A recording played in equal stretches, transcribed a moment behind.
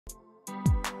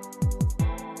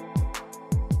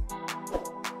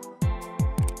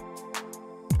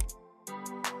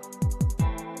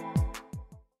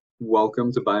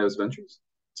Welcome to BIOS Ventures.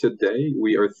 Today,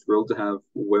 we are thrilled to have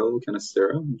Will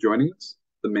Canestaro joining us,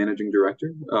 the Managing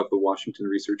Director of the Washington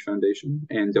Research Foundation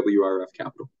and WRF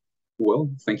Capital.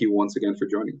 Will, thank you once again for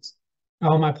joining us.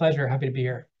 Oh, my pleasure. Happy to be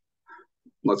here.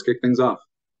 Let's kick things off.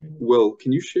 Will,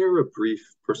 can you share a brief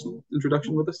personal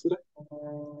introduction with us today?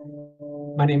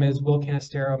 My name is Will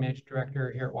Canestaro, Managing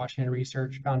Director here at Washington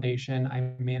Research Foundation.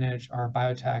 I manage our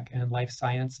biotech and life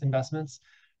science investments.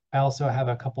 I also have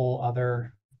a couple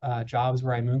other jobs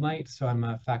where I moonlight. So I'm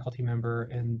a faculty member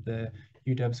in the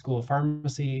UW School of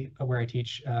Pharmacy, where I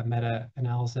teach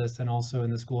meta-analysis, and also in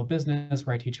the School of Business,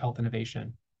 where I teach health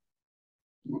innovation.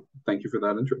 Well, thank you for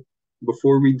that intro.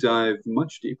 Before we dive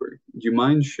much deeper, do you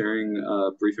mind sharing a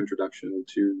brief introduction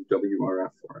to WRF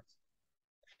for us?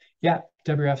 Yeah,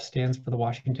 WRF stands for the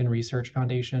Washington Research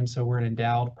Foundation. So we're an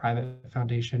endowed private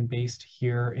foundation based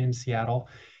here in Seattle.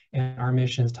 And our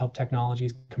mission is to help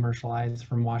technologies commercialize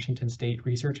from Washington State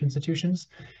research institutions.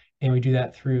 And we do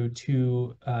that through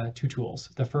two tools.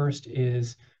 The first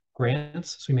is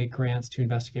grants. So we make grants to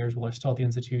investigators while they're still at the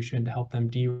institution to help them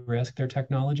de-risk their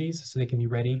technologies so they can be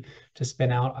ready to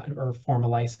spin out or form a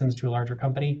license to a larger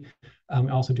company. We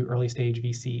also do early stage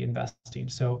VC investing.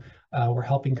 So we're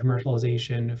helping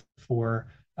commercialization for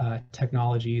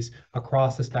technologies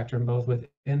across the spectrum, both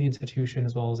within the institution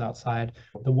as well as outside.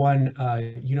 The one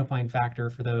unifying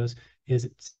factor for those is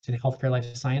it's in healthcare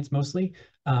life science mostly,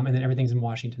 and then everything's in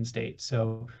Washington State.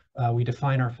 So we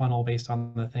define our funnel based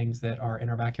on the things that are in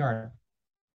our backyard.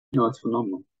 No, that's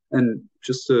phenomenal. And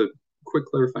just a quick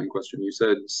clarifying question. You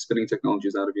said spinning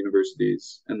technologies out of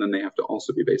universities, and then they have to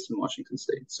also be based in Washington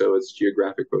State. So it's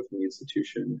geographic both from the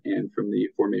institution and from the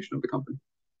formation of the company.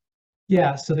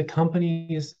 Yeah, so the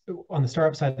companies on the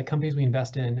startup side, the companies we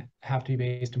invest in have to be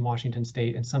based in Washington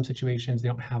State. In some situations, they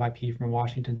don't have IP from a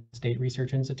Washington State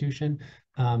research institution,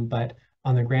 but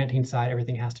on the granting side,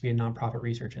 everything has to be a nonprofit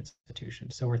research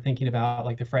institution. So we're thinking about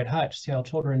like the Fred Hutch, Seattle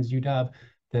Children's, UW,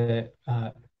 the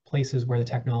places where the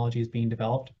technology is being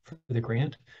developed for the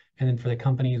grant. And then for the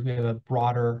companies, we have a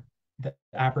broader, the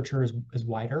aperture is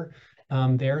wider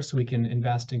there, so we can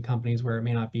invest in companies where it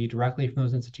may not be directly from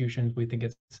those institutions. We think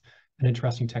it's an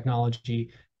interesting technology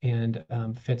and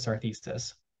fits our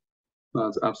thesis.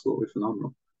 That's absolutely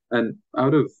phenomenal. And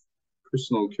out of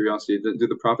personal curiosity, do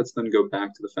the profits then go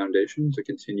back to the foundation to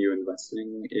continue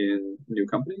investing in new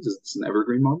companies? Is this an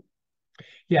evergreen model?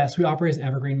 Yes, we operate as an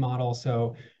evergreen model.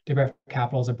 So WRF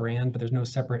Capital is a brand, but there's no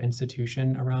separate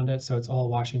institution around it. So it's all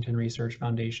Washington Research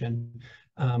Foundation.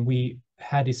 We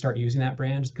had to start using that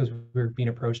brand just because we were being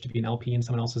approached to be an LP in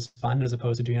someone else's fund as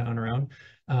opposed to doing it on our own.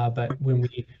 But when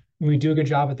we do a good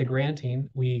job at the granting,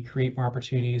 we create more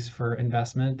opportunities for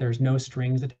investment. There's no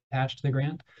strings attached to the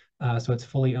grant. So it's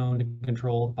fully owned and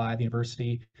controlled by the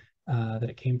university that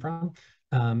it came from.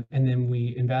 And then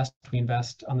we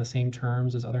invest on the same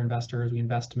terms as other investors. We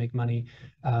invest to make money,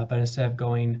 but instead of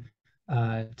going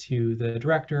to the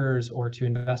directors or to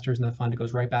investors in the fund, it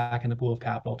goes right back in the pool of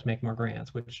capital to make more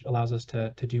grants, which allows us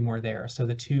to do more there. So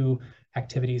the two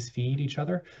activities feed each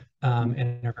other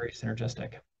and are very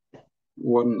synergistic.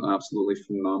 What an absolutely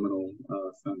phenomenal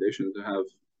foundation to have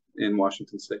in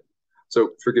Washington State.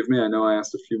 So forgive me, I know I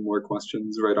asked a few more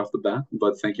questions right off the bat,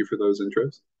 but thank you for those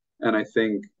intros. And I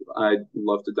think I'd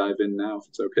love to dive in now, if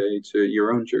it's okay, to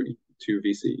your own journey to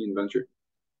VC and venture.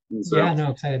 And so, Yeah, no,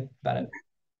 excited about it.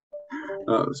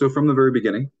 So from the very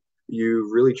beginning, you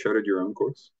really charted your own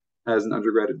course. As an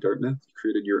undergrad at Dartmouth, you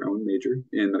created your own major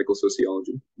in medical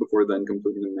sociology before then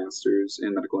completing a master's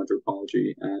in medical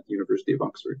anthropology at the University of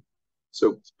Oxford.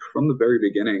 So from the very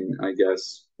beginning, I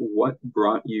guess, what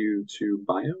brought you to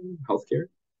bio healthcare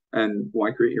and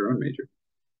why create your own major?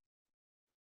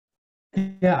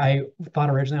 Yeah, I thought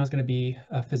originally I was going to be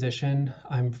a physician.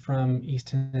 I'm from East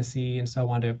Tennessee, and so I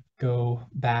wanted to go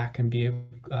back and be a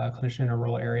clinician in a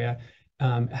rural area.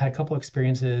 Had a couple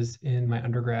experiences in my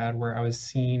undergrad where I was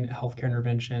seeing healthcare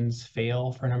interventions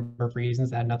fail for a number of reasons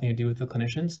that had nothing to do with the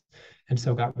clinicians, and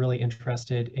so got really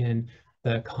interested in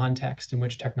the context in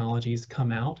which technologies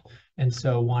come out, and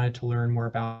so wanted to learn more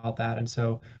about that. And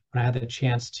so when I had the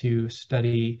chance to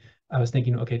study, I was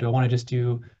thinking, okay, do I want to just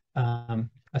do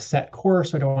a set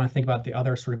course, or do I want to think about the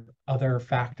other sort of other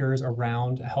factors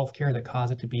around healthcare that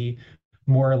cause it to be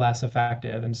more or less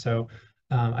effective? And so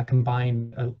I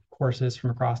combined courses from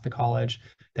across the college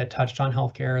that touched on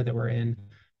healthcare that were in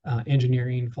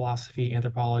engineering, philosophy,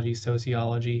 anthropology,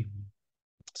 sociology.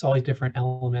 So all these different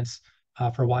elements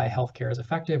for why healthcare is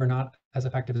effective or not as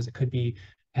effective as it could be,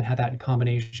 and had that in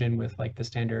combination with like the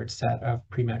standard set of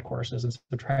pre-med courses. And so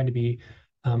trying to be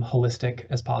holistic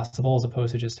as possible, as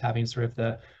opposed to just having sort of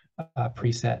the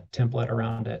preset template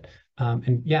around it.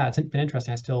 And yeah, it's been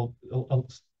interesting. I still,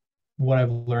 what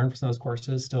I've learned from those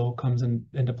courses still comes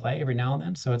into play every now and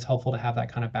then. So it's helpful to have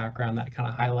that kind of background, that kind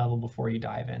of high level before you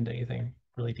dive into anything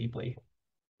really deeply.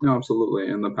 No,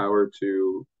 absolutely. And the power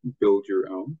to build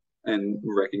your own and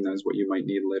recognize what you might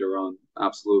need later on.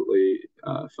 Absolutely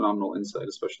phenomenal insight,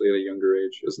 especially at a younger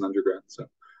age as an undergrad. So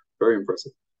very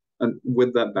impressive. And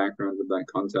with that background, with that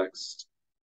context,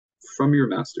 from your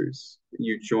master's,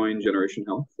 you joined Generation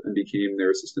Health and became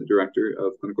their assistant director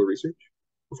of clinical research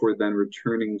before then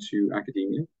returning to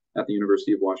academia at the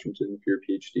University of Washington for your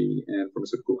PhD in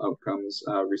pharmaceutical outcomes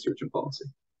research and policy.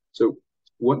 So,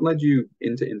 what led you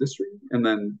into industry and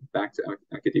then back to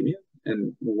academia,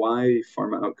 and why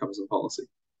pharma outcomes and policy?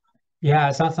 Yeah,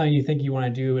 it's not something you think you want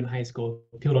to do in high school.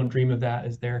 People don't dream of that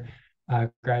as they're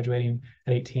graduating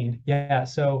at 18. Yeah,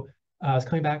 so I was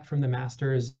coming back from the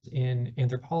master's in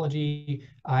anthropology.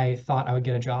 I thought I would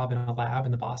get a job in a lab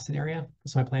in the Boston area.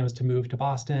 So my plan was to move to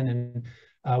Boston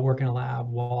and work in a lab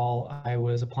while I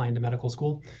was applying to medical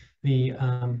school. The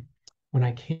When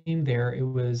I came there, it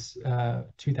was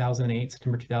 2008,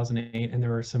 September 2008, and there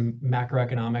were some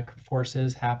macroeconomic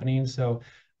forces happening. So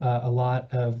a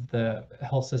lot of the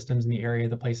health systems in the area,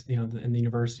 the place, in the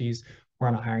universities were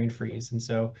on a hiring freeze. And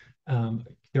so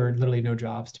there were literally no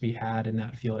jobs to be had in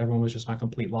that field. Everyone was just on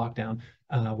complete lockdown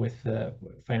with the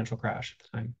financial crash at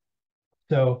the time.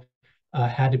 So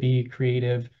had to be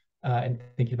creative and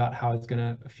thinking about how I was going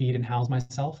to feed and house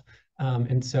myself.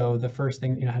 And so the first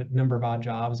thing, I had a number of odd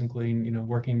jobs, including,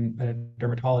 working at a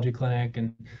dermatology clinic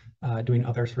and doing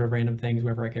other sort of random things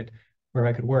wherever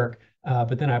I could work.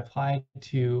 But then I applied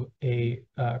to a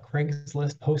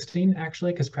Craigslist posting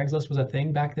actually, because Craigslist was a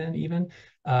thing back then even,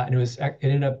 and it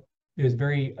was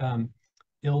very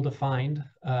ill-defined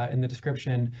in the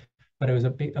description, but it was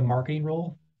a marketing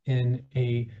role in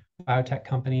a biotech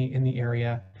company in the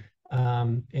area.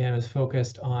 And it was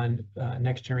focused on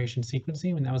next generation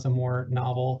sequencing, and that was a more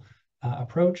novel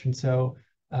approach. And so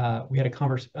we had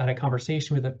a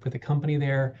conversation with the company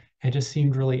there, and it just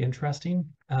seemed really interesting.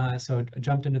 So I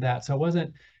jumped into that. So it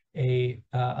wasn't a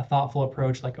thoughtful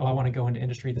approach like, oh, I want to go into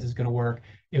industry, this is going to work.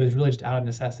 It was really just out of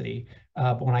necessity.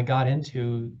 But when I got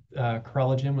into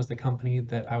Corelligen was the company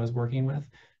that I was working with.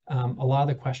 A lot of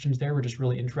the questions there were just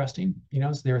really interesting.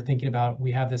 So they were thinking about,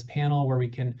 we have this panel where we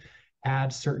can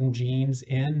add certain genes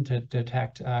in to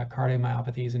detect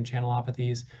cardiomyopathies and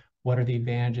channelopathies. What are the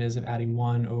advantages of adding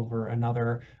one over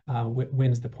another?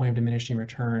 When's the point of diminishing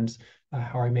returns?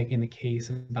 How are we making the case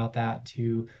about that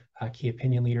to key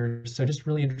opinion leaders? So just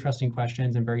really interesting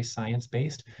questions and very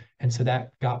science-based. And so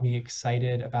that got me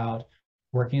excited about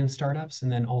working in startups.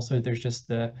 And then also there's just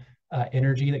the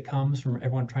energy that comes from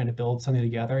everyone trying to build something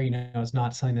together. It's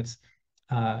not something that's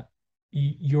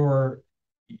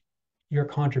your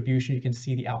contribution, you can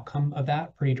see the outcome of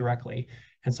that pretty directly.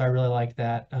 And so I really like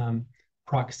that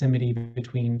proximity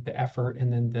between the effort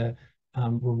and then the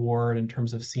reward in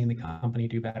terms of seeing the company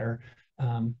do better.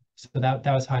 So that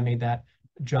was how I made that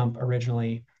jump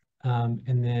originally. And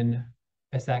then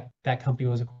as that company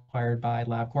was acquired by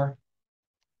LabCorp,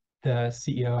 the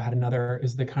CEO had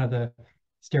is the kind of the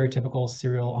stereotypical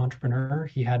serial entrepreneur.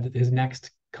 He had his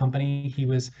next company he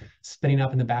was spinning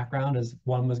up in the background as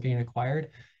one was getting acquired,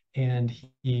 and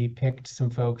he picked some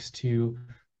folks to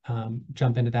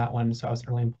jump into that one. So I was an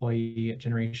early employee at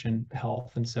Generation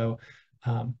Health, and so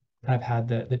I've had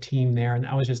the team there, and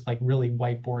that was just like really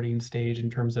whiteboarding stage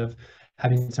in terms of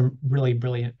having some really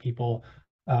brilliant people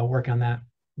work on that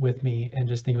with me and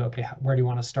just think, okay, where do you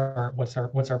want to start? What's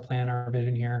our plan, our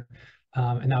vision here?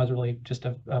 And that was really just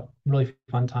a really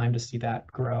fun time to see that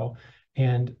grow.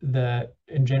 And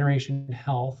in Generation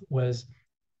Health was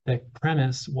the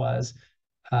premise was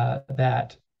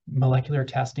that molecular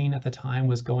testing at the time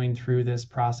was going through this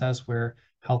process where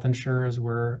health insurers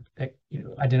were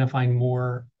identifying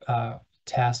more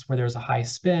tests where there's a high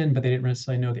spin, but they didn't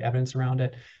necessarily know the evidence around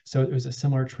it. So it was a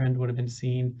similar trend would have been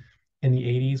seen in the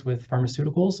 80s with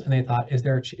pharmaceuticals. And they thought, is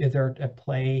there a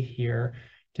play here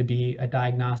to be a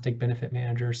diagnostic benefit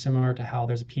manager, similar to how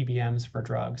there's PBMs for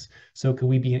drugs? So could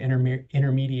we be an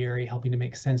intermediary helping to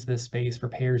make sense of this space for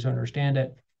payers to understand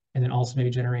it, and then also maybe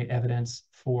generate evidence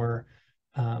for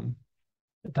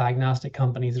diagnostic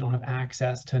companies that don't have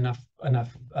access to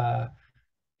enough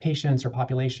patients or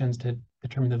populations to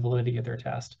determine the validity of their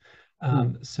test.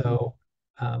 So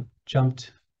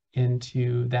jumped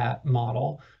into that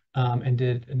model and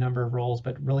did a number of roles,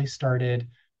 but really started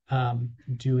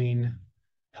doing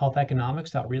health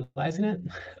economics without realizing it.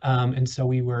 And so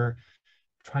we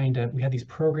had these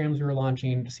programs we were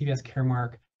launching. CVS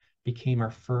Caremark became our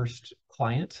first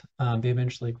client. They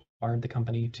eventually acquired the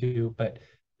company too, but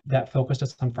that focused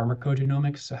us on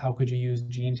pharmacogenomics. So how could you use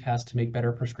gene tests to make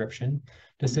better prescription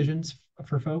decisions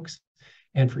for folks?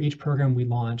 And for each program we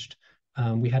launched,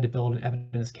 we had to build an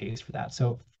evidence case for that.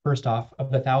 So first off,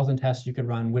 of the 1,000 tests you could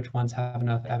run, which ones have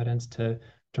enough evidence to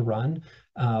run?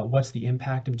 What's the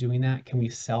impact of doing that? Can we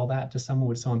sell that to someone?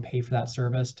 Would someone pay for that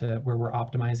service to where we're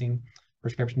optimizing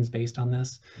prescriptions based on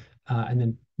this? And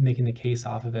then making the case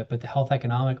off of it. But the health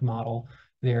economic model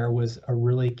there was a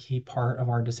really key part of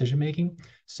our decision making.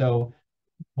 So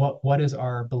what is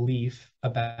our belief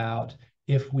about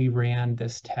if we ran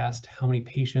this test, how many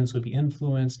patients would be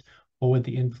influenced? What would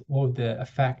the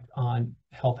effect on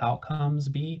health outcomes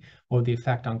be? What would the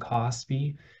effect on costs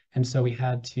be? And so we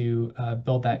had to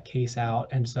build that case out.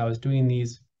 And so I was doing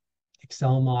these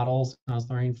Excel models. I was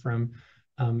learning from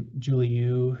Julie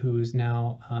Yu, who's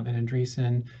now in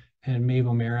Andreessen, and Maeve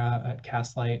O'Mara at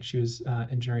Castlight. She was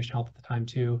in Generation Health at the time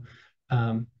too.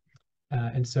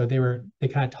 And so they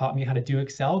kind of taught me how to do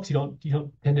Excel, because you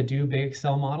don't tend to do big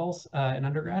Excel models in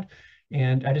undergrad.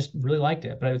 And I just really liked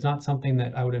it, but it was not something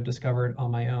that I would have discovered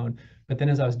on my own. But then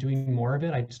as I was doing more of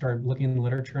it, I started looking in the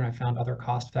literature, and I found other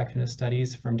cost effectiveness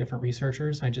studies from different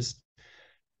researchers. I just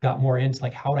got more into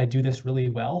like, how would I do this really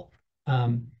well?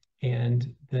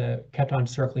 And kept on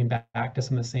circling back to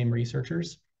some of the same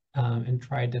researchers, and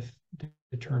tried to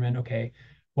determine, okay,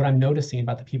 what I'm noticing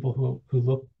about the people who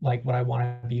look like what I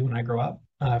want to be when I grow up.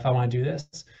 If I want to do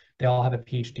this, they all have a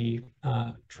PhD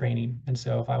training. And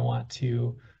so if I want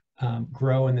to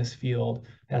grow in this field,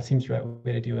 that seems the right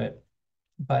way to do it.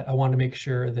 But I wanted to make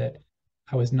sure that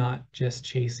I was not just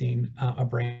chasing a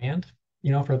brand,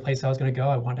 for the place I was going to go.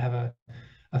 I wanted to have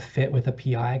a fit with a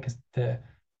PI, because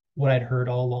what I'd heard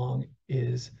all along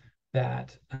is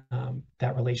that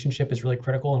that relationship is really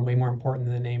critical and way more important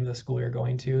than the name of the school you're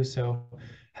going to. So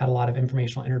had a lot of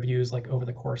informational interviews like over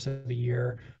the course of a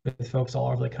year with folks all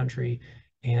over the country.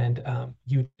 And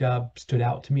UW stood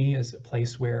out to me as a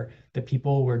place where the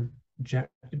people were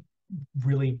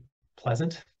really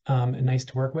pleasant and nice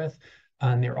to work with.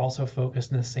 And they're also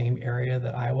focused in the same area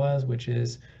that I was, which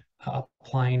is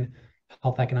applying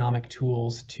health economic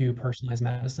tools to personalized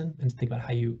medicine and think about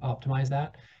how you optimize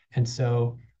that. And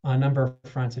so on a number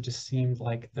of fronts, it just seemed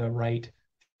like the right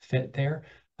fit there.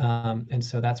 And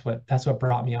so that's what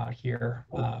brought me out here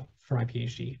for my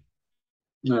PhD.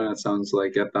 It sounds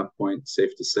like at that point,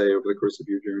 safe to say, over the course of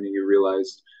your journey, you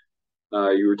realized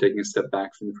you were taking a step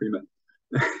back from the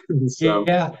pre-med. So,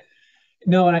 Yeah,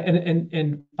 no,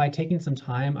 and by taking some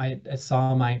time, I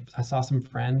saw some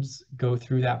friends go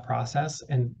through that process,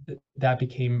 and that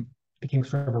became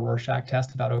sort of a Rorschach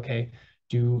test about, okay,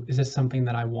 is this something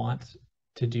that I want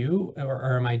to do,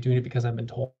 or am I doing it because I've been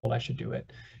told I should do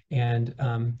it? And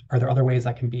are there other ways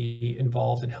I can be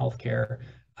involved in healthcare?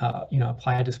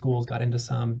 Applied to schools, got into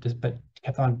some, but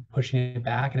kept on pushing it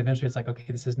back, and eventually it's like, okay,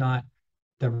 this is not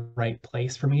the right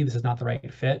place for me. This is not the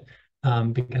right fit,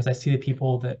 because I see the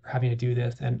people that are having to do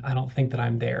this, and I don't think that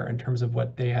I'm there in terms of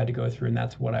what they had to go through, and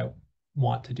that's what I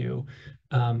want to do.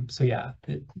 So yeah,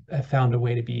 I found a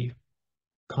way to be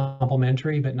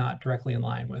complementary, but not directly in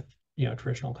line with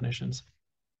traditional clinicians.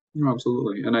 no,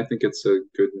 absolutely. And I think it's a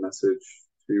good message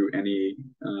to any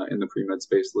in the pre-med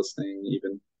space listening,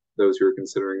 even those who are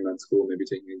considering med school, maybe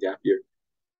taking a gap year.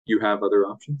 You have other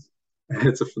options.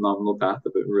 It's a phenomenal path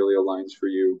if it really aligns for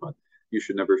you, but you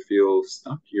should never feel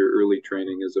stuck. Your early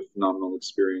training is a phenomenal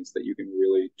experience that you can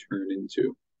really turn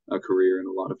into a career in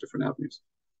a lot of different avenues.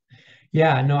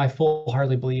 Yeah, no, I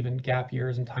full-heartedly believe in gap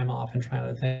years and time off and trying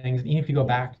other things. And even if you go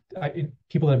back,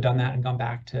 people that have done that and gone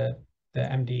back to the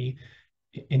MD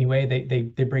anyway,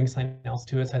 they bring something else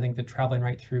to us. I think that traveling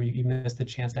right through, you miss the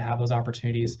chance to have those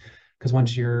opportunities, because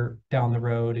once you're down the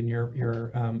road and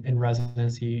you're in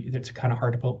residency, it's kind of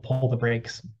hard to pull the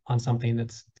brakes on something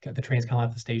that's the train's kind of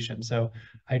left the station. So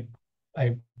I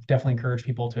definitely encourage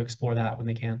people to explore that when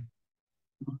they can.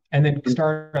 And then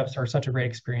startups are such a great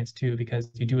experience too, because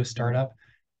you do a startup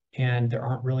and there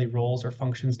aren't really roles or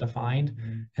functions defined.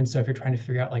 And so if you're trying to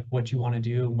figure out like what you want to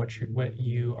do and what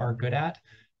you are good at,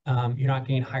 you're not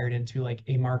getting hired into like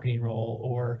a marketing role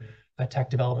or a tech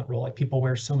development role. Like, people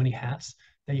wear so many hats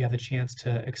that you have the chance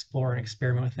to explore and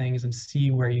experiment with things and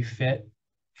see where you fit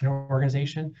in an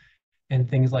organization. And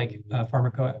things like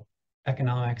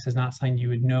pharmacoeconomics is not something you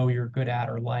would know you're good at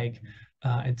or like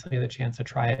until you have the chance to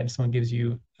try it, and someone gives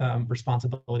you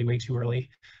responsibility way too early,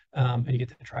 and you get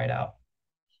to try it out.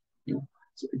 Yeah.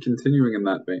 So continuing in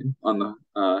that vein, on the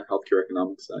healthcare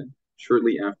economics side,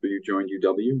 shortly after you joined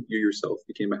UW, you yourself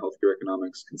became a healthcare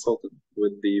economics consultant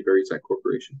with the Veritech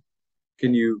Corporation.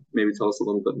 Can you maybe tell us a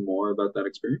little bit more about that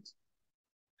experience?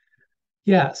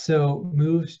 Yeah, so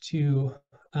moved to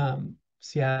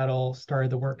Seattle, started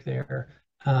the work there.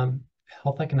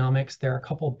 Health economics, there are a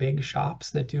couple big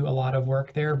shops that do a lot of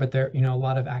work there, but there, a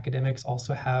lot of academics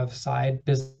also have side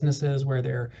businesses where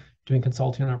they're doing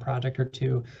consulting on a project or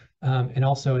two. And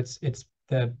also it's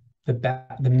the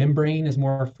membrane is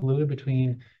more fluid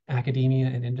between academia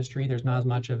and industry. There's not as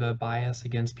much of a bias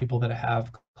against people that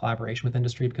have collaboration with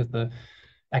industry because the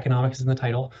economics is in the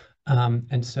title.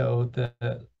 And so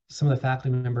some of the faculty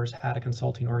members had a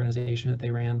consulting organization that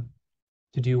they ran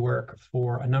to do work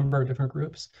for a number of different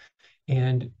groups.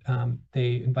 And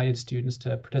they invited students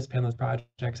to participate in those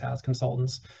projects as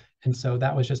consultants. And so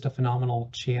that was just a phenomenal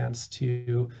chance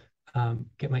to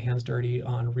get my hands dirty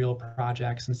on real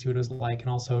projects and see what it was like, and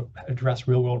also address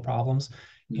real world problems.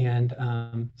 And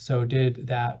so did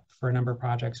that for a number of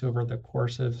projects over the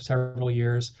course of several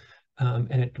years.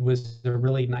 And it was a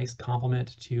really nice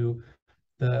complement to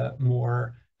the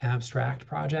more abstract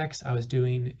projects I was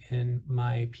doing in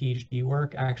my PhD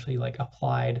work. I actually like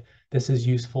applied this is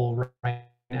useful right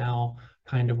now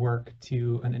kind of work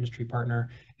to an industry partner.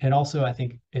 And also I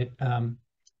think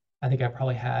I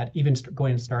probably had, even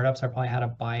going to startups, I probably had a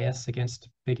bias against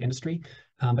big industry.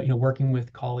 But working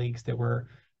with colleagues that were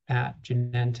at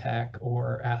Genentech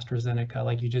or AstraZeneca,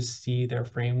 like you just see their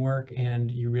framework and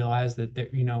you realize that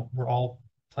we're all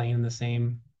playing in the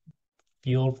same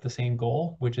field for the same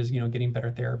goal, which is getting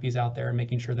better therapies out there and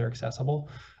making sure they're accessible.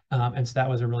 And so that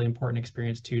was a really important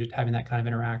experience too, just having that kind of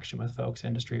interaction with folks in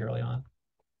industry early on.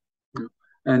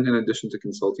 And in addition to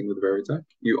consulting with Veritech,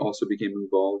 you also became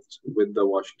involved with the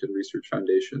Washington Research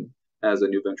Foundation as a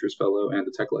New Ventures Fellow and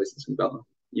a Tech Licensing Fellow,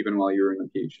 even while you were in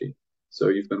a PhD. So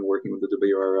you've been working with the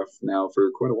WRF now for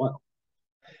quite a while.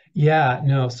 Yeah,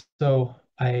 no. So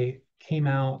I came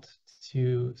out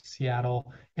to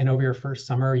Seattle, and over your first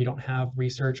summer, you don't have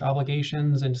research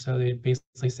obligations. And so they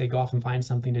basically say, go off and find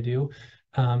something to do.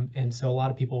 And so a lot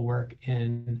of people work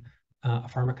in a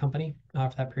pharma company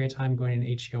for that period of time, going in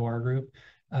an HEOR group.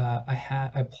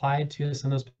 I applied to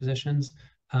some of those positions.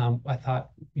 I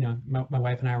thought, my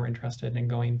wife and I were interested in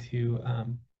going to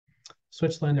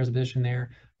Switzerland. There's a position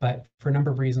there, but for a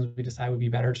number of reasons, we decided it would be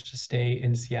better to just stay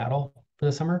in Seattle for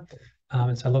the summer.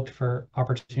 And so I looked for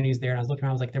opportunities there, and I was looking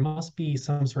around. I was like, there must be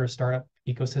some sort of startup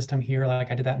ecosystem here.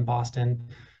 Like I did that in Boston.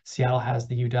 Seattle has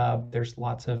the UW. There's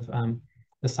lots of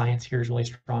the science here is really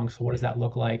strong. So what does that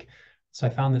look like? So I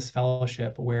found this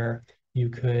fellowship where you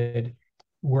could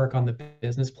work on the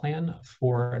business plan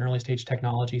for an early stage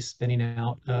technology spinning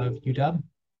out of UW.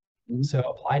 Mhm. So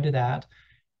applied to that,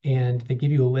 and they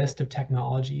give you a list of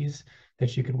technologies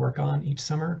that you could work on each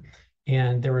summer.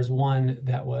 And there was one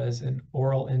that was an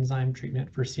oral enzyme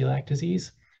treatment for celiac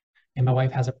disease. And my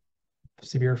wife has a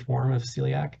severe form of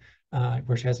celiac,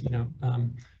 where she has,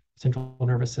 central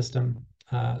nervous system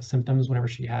symptoms whenever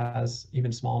she has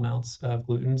even small amounts of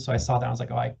gluten. So I saw that, I was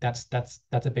like, oh, that's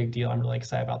a big deal. I'm really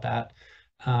excited about that.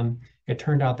 It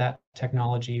turned out that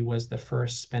technology was the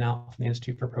first spin out from the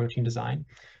Institute for Protein Design.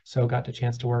 So got the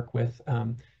chance to work with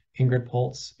Ingrid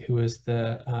Poltz, who is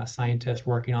the scientist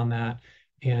working on that,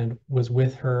 and was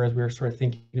with her as we were sort of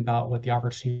thinking about what the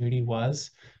opportunity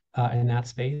was in that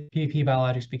space. PEP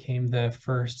Biologics became the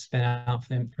first spin out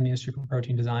from the Institute for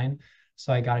Protein Design.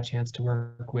 So I got a chance to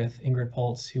work with Ingrid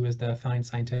Poltz, who is the founding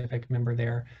scientific member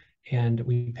there. And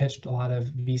we pitched a lot of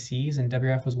VCs, and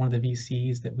WRF was one of the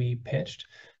VCs that we pitched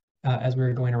as we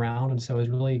were going around. And so it was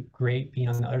really great being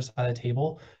on the other side of the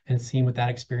table and seeing what that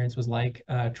experience was like,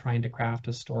 trying to craft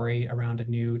a story around a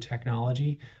new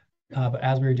technology. But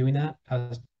as we were doing that, I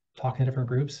was talking to different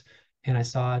groups, and I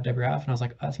saw WRF, and I was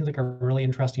like, oh, that seems like a really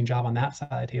interesting job on that side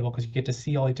of the table, because you get to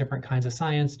see all the different kinds of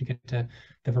science. You get to,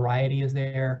 the variety is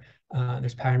there.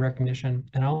 There's pattern recognition.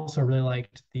 And I also really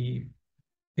liked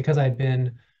because I'd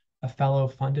been a fellow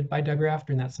funded by WRF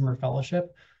during that summer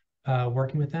fellowship,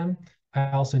 working with them,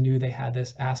 I also knew they had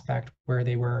this aspect where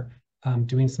they were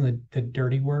doing some of the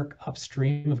dirty work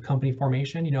upstream of company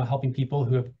formation, helping people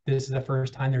who this is the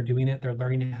first time they're doing it, they're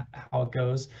learning how it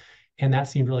goes. And that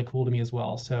seemed really cool to me as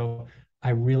well. So I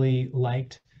really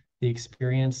liked the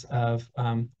experience of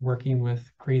working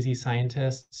with crazy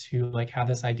scientists who like have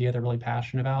this idea they're really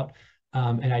passionate about.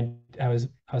 And I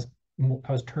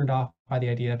was turned off by the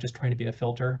idea of just trying to be a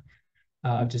filter,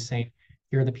 of just saying,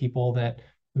 here are the people that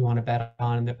we want to bet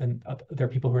on, and there are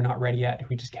people who are not ready yet, who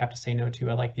we just have to say no to.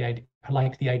 I like the idea. I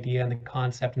like the idea and the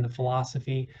concept and the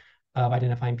philosophy of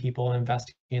identifying people and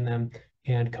investing in them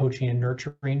and coaching and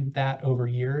nurturing that over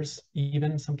years,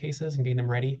 even in some cases, and getting them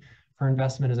ready for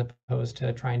investment, as opposed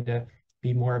to trying to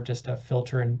be more of just a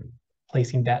filter and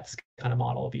placing bets kind of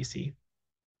model of VC.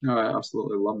 No, I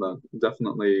absolutely love that.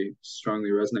 Definitely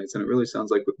strongly resonates. And it really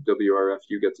sounds like with WRF,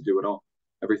 you get to do it all.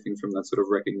 everything from that sort of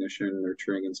recognition,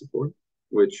 nurturing, and support,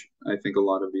 which I think a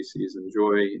lot of VCs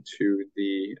enjoy, to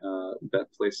the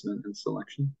bet placement and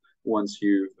selection once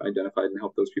you've identified and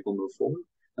helped those people move forward.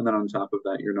 And then on top of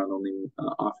that, you're not only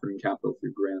offering capital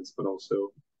through grants, but also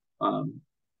um,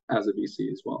 as a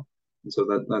VC as well. And so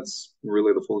that's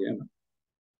really the full gamut.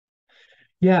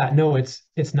 Yeah, no, it's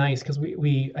nice because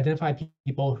we identify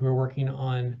people who are working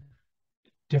on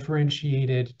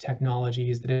differentiated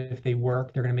technologies that if they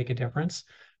work, they're going to make a difference.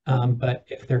 But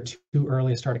if they're too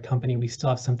early to start a company, we still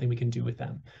have something we can do with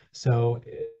them. So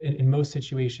in most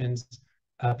situations,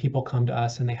 people come to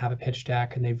us and they have a pitch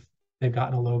deck and they've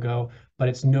gotten a logo, but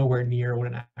it's nowhere near what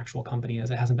an actual company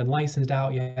is. It hasn't been licensed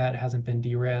out yet. It hasn't been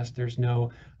de-risked. There's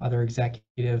no other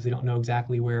executives. They don't know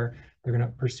exactly where they're going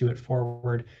to pursue it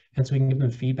forward. And so we can give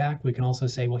them feedback. We can also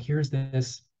say, well, here's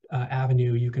this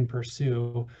avenue you can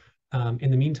pursue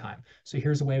in the meantime. So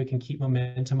here's a way we can keep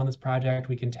momentum on this project.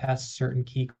 We can test certain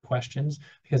key questions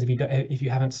because if you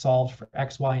haven't solved for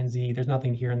X, Y, and Z, there's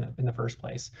nothing here in the first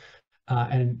place.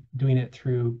 And doing it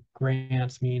through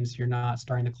grants means you're not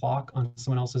starting the clock on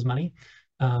someone else's money.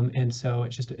 And so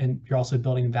and you're also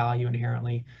building value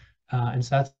inherently. And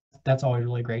so that's always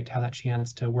really great to have that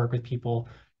chance to work with people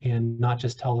and not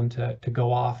just tell them to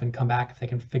go off and come back if they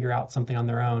can figure out something on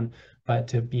their own, but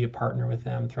to be a partner with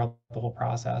them throughout the whole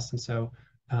process. And so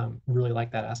really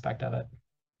like that aspect of it.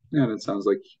 Yeah, and it sounds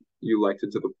like you liked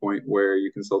it to the point where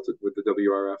you consulted with the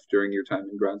WRF during your time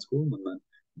in grad school and then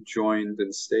joined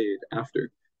and stayed after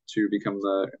to become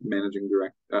the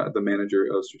manager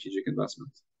of strategic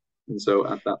investments. And so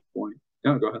at that point,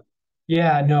 yeah, go ahead.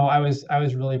 Yeah, no, I was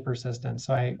really persistent.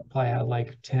 So I probably had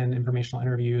like 10 informational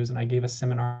interviews and I gave a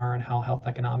seminar on how health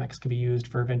economics could be used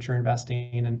for venture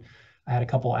investing. And I had a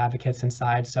couple advocates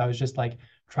inside. So I was just like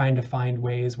trying to find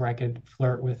ways where I could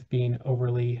flirt with being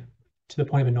overly to the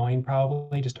point of annoying,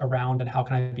 probably just around and how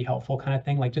can I be helpful kind of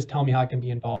thing. Like just tell me how I can be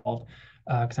involved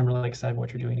because I'm really excited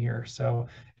what you're doing here. So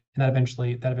and that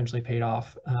eventually paid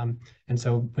off. And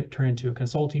so it turned into a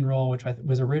consulting role, which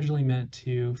was originally meant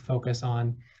to focus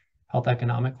on health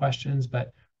economic questions,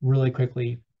 but really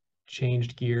quickly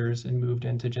changed gears and moved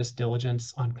into just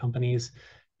diligence on companies.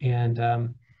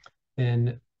 And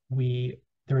then we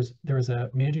there was a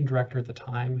managing director at the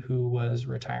time who was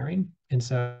retiring, and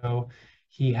so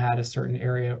he had a certain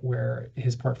area where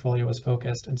his portfolio was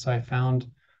focused. And so I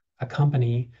found a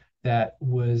company that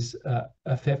was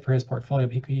a fit for his portfolio,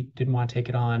 but he didn't want to take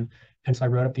it on. And so I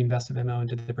wrote up the investment memo and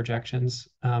did the projections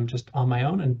just on my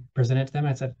own and presented it to them.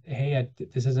 I said, hey,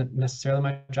 this isn't necessarily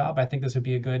my job. I think this would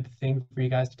be a good thing for you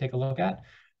guys to take a look at.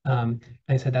 And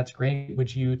they said, that's great.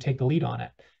 Would you take the lead on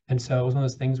it? And so it was one of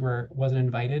those things where I wasn't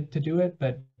invited to do it,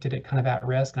 but did it kind of at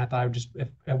risk. And I thought I would just, if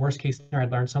at worst case scenario,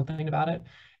 I'd learn something about it.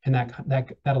 And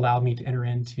that allowed me to enter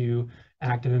into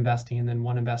active investing. And then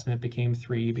one investment became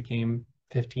 3, became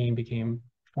 15, became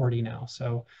 40 now.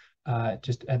 So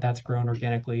just that's grown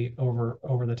organically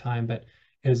over the time. But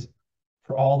it was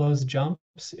for all those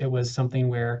jumps, it was something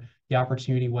where the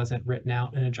opportunity wasn't written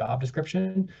out in a job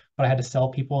description, but I had to sell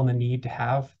people on the need to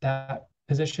have that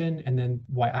position and then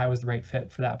why I was the right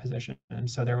fit for that position. And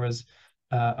so there was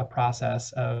a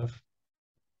process of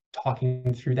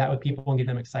talking through that with people and getting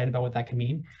them excited about what that could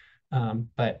mean.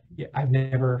 But yeah, I've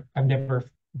never,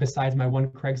 besides my one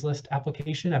Craigslist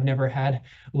application, I've never had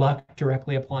luck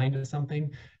directly applying to something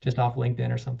just off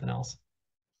LinkedIn or something else.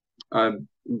 I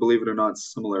believe it or not,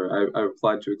 similar. I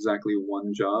applied to exactly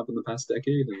one job in the past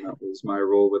decade, and that was my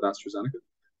role with AstraZeneca.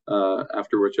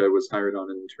 After which I was hired on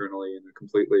internally in a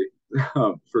completely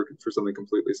for something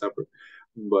completely separate.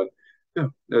 But yeah,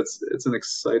 it's an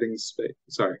exciting space.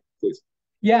 Sorry, please.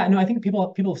 Yeah, no, I think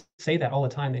people say that all the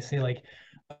time. They say like,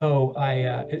 "Oh,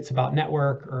 it's about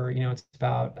network," or it's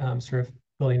about sort of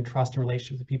building trust and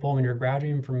relationships with people when you're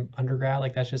graduating from undergrad.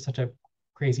 Like that's just such a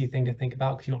crazy thing to think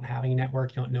about because you don't have any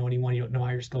network, you don't know anyone, you don't know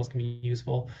how your skills can be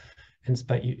useful.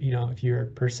 But if you're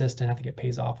persistent, I think it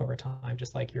pays off over time,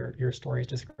 just like your story is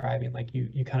describing. Like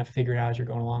you kind of figure it out as you're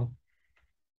going along.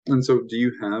 And so, do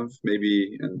you have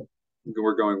maybe? And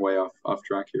we're going way off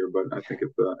track here, but I think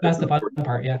it's That's an the fun important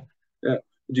part, point. yeah. Yeah.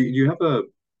 Do you have a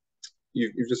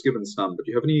you've just given some, but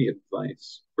do you have any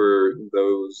advice for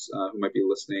those who might be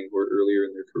listening who are earlier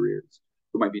in their careers,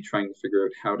 who might be trying to figure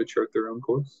out how to chart their own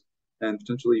course, and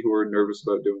potentially who are nervous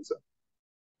about doing so?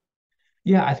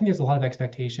 Yeah, I think there's a lot of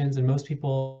expectations, and most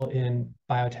people in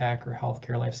biotech or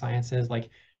healthcare life sciences, like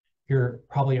you're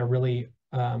probably a really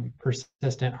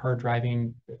persistent, hard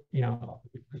driving,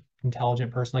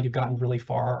 intelligent person. Like you've gotten really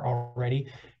far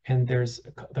already, and there's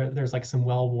like some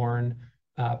well-worn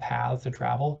paths to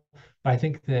travel. But I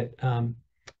think that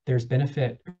there's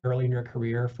benefit early in your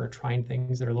career for trying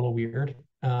things that are a little weird,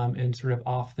 and sort of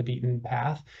off the beaten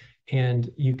path. And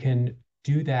you can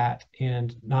do that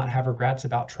and not have regrets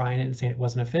about trying it and saying it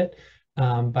wasn't a fit.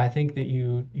 But I think that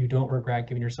you don't regret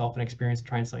giving yourself an experience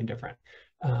trying something different,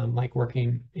 like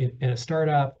working in a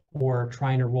startup or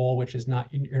trying a role which is not,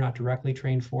 you're not directly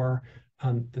trained for.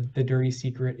 The dirty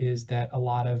secret is that a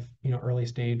lot of, early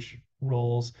stage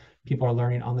roles, people are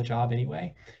learning on the job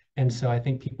anyway. And so I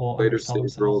think people Later undersell stage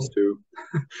themselves. roles too.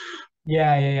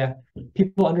 Yeah, yeah, yeah.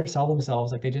 People undersell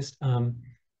themselves. Like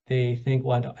they think,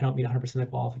 well, I don't meet 100% of the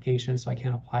qualifications, so I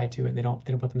can't apply to it. And they don't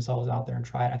put themselves out there and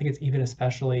try it. I think it's even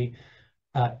especially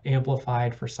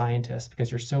amplified for scientists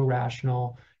because you're so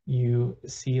rational. You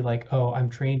see, like, oh, I'm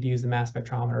trained to use the mass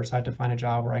spectrometer, so I have to find a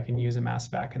job where I can use a mass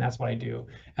spec, and that's what I do,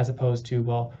 as opposed to,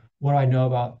 well, what do I know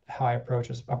about how I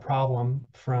approach a problem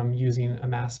from using a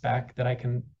mass spec that I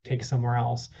can take somewhere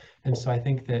else? And so I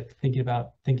think that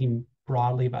thinking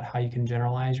broadly about how you can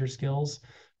generalize your skills,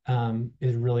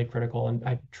 is really critical. And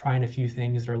I trying a few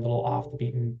things that are a little off the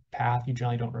beaten path, you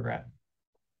generally don't regret.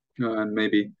 And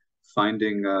maybe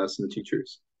finding some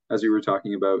teachers. As you were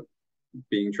talking about,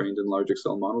 being trained in large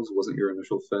Excel models wasn't your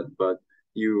initial fit, but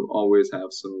you always have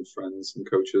some friends and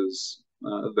coaches,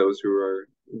 those who are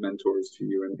mentors to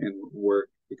you in work,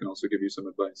 who can also give you some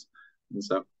advice. And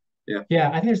so, yeah, Yeah,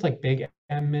 I think there's like big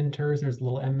M mentors, there's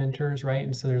little M mentors, right?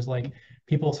 And so there's like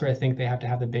people sort of think they have to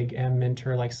have the big M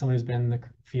mentor, like someone who's been in the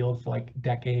field for like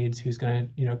decades, who's going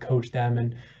to, coach them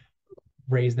and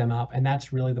raise them up. And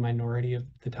that's really the minority of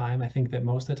the time. I think that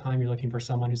most of the time you're looking for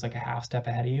someone who's like a half step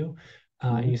ahead of you.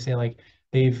 And hmm you say like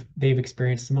they've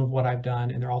experienced some of what I've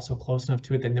done and they're also close enough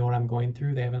to it. They know what I'm going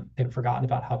through. They've forgotten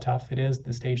about how tough it is,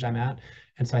 the stage I'm at.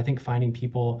 And so I think finding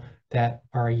people that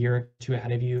are a year or two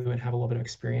ahead of you and have a little bit of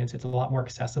experience, it's a lot more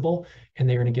accessible and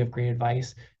they're going to give great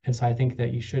advice. And so I think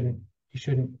that you shouldn't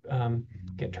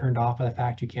get turned off by the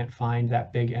fact you can't find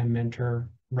that big M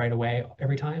mentor right away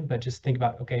every time, but just think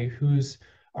about, okay, who's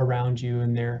around you,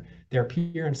 and they're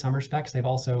peer in some respects. They've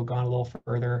also gone a little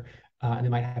further, and they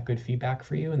might have good feedback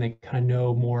for you, and they kind of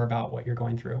know more about what you're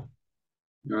going through.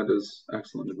 that is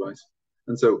excellent advice.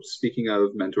 And so, speaking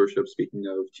of mentorship, speaking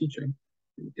of teaching,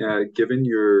 given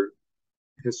your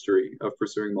history of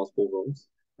pursuing multiple roles,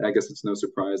 I guess it's no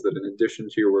surprise that in addition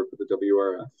to your work with the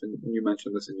WRF, and you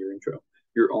mentioned this in your intro,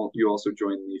 you also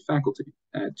joined the faculty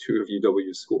at two of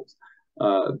UW's schools,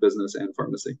 business and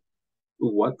pharmacy.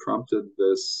 What prompted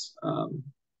this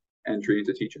entry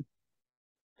into teaching?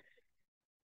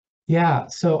 Yeah,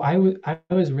 so I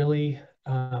was really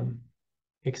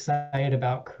excited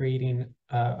about creating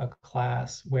a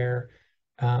class where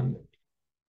um,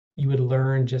 you would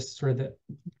learn just sort of that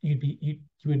you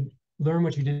would learn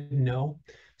what you didn't know.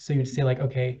 So you'd say like,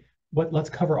 okay, let's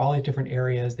cover all these different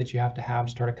areas that you have to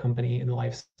start a company in the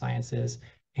life sciences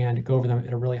and go over them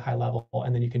at a really high level,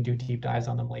 and then you can do deep dives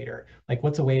on them later. Like,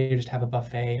 what's a way to just have a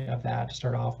buffet of that to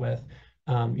start off with?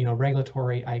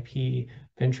 Regulatory, IP,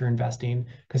 venture investing,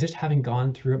 because just having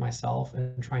gone through it myself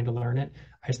and trying to learn it,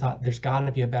 I just thought there's got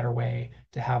to be a better way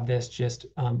to have this just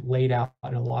laid out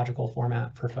in a logical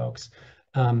format for folks.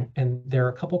 And there are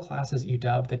a couple classes at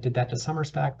UW that did that to some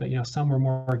respect, but some were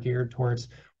more geared towards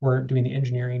we're doing the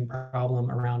engineering problem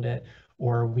around it,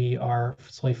 or we are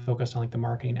solely focused on like the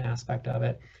marketing aspect of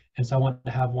it. And so I wanted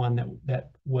to have one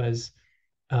that was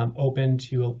open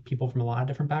to people from a lot of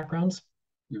different backgrounds.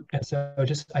 Yeah. And so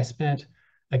I spent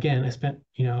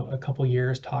a couple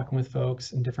years talking with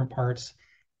folks in different parts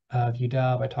of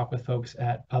UW. I talked with folks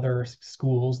at other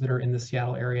schools that are in the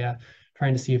Seattle area,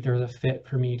 trying to see if there was a fit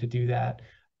for me to do that.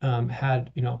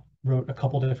 Wrote a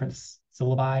couple different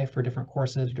syllabi for different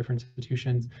courses, different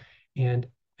institutions, and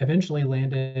eventually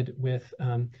landed with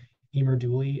Emer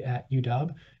Dooley at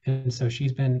UW. And so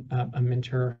she's been a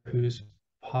mentor who's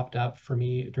popped up for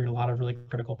me during a lot of really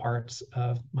critical parts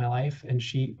of my life. And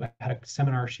she had a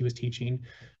seminar she was teaching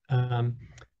um,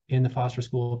 in the Foster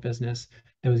School of Business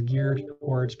that was geared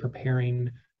towards preparing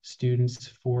students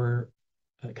for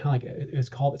kind of like it's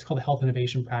called the Health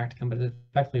Innovation Practicum, but it's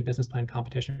effectively a business plan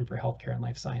competition for healthcare and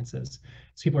life sciences.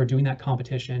 So people are doing that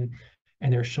competition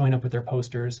and they're showing up with their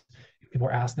posters. People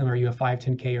are asking them, are you a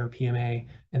 510K or PMA?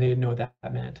 And they didn't know what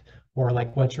that meant. Or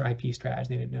like, what's your IP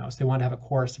strategy? They didn't know. So they wanted to have a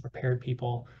course that prepared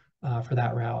people for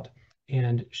that route.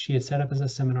 And she had set up as a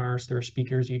seminar, so there were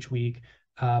speakers each week,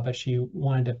 but she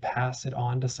wanted to pass it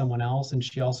on to someone else. And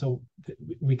she also,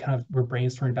 we kind of were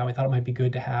brainstorming about, we thought it might be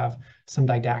good to have some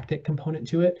didactic component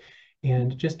to it.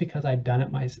 And just because I'd done it,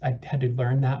 I had to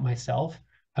learn that myself.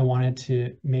 I wanted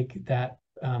to make that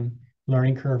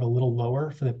learning curve a little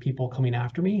lower for the people coming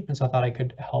after me. And so I thought I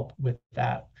could help with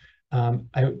that.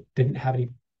 I didn't have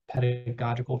any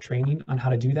pedagogical training on how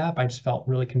to do that, but I just felt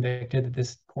really convicted that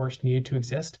this course needed to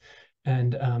exist.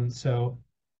 And so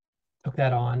took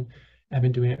that on. I've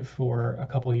been doing it for a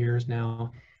couple of years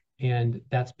now, and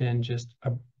that's been just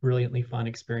a brilliantly fun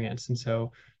experience. And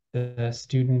so the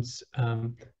students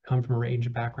come from a range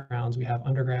of backgrounds. We have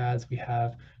undergrads, we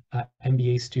have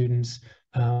MBA students,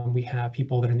 we have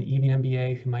people that are in the evening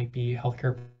MBA who might be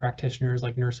healthcare practitioners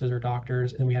like nurses or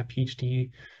doctors, and we have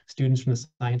PhD students from the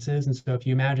sciences. And so if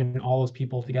you imagine all those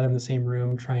people together in the same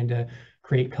room trying to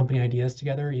create company ideas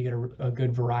together, you get a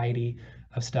good variety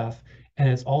of stuff. And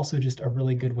it's also just a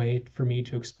really good way for me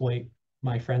to exploit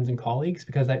my friends and colleagues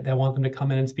because I want them to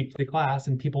come in and speak to the class,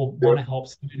 and people Yeah. want to help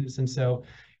students. And so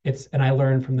and I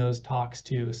learned from those talks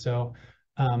too. So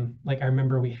like I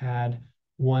remember we had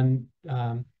one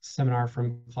seminar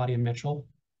from Claudia Mitchell.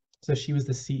 So she was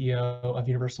the CEO of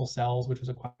Universal Cells, which was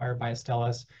acquired by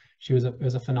Astellas. It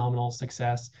was a phenomenal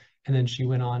success. And then she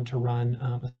went on to run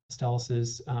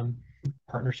Astellas's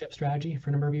partnership strategy for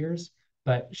a number of years.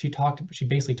 But she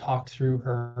basically talked through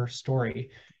her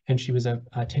story, and she was a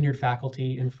tenured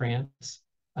faculty in France.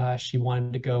 She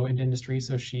wanted to go into industry,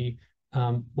 so she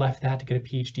left that to get a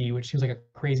PhD, which seems like a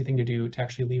crazy thing to do, to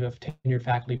actually leave a tenured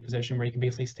faculty position where you can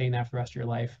basically stay in that for the rest of your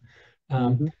life.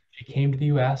 Mm-hmm. She came to the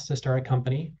US to start a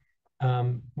company,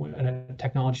 a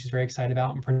technology she's very excited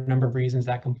about, and for a number of reasons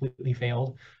that completely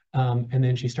failed. And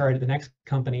then she started the next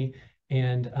company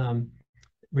and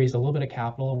raised a little bit of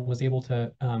capital and was able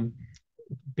to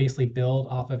basically build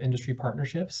off of industry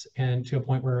partnerships, and to a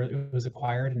point where it was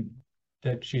acquired, and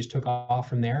that she just took off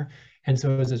from there. And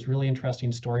so it was this really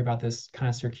interesting story about this kind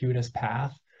of circuitous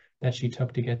path that she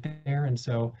took to get there. And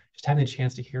so just having the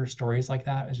chance to hear stories like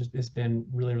that it's been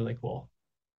really, really cool.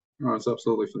 Oh, it's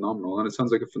absolutely phenomenal. And it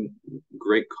sounds like a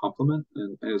great complement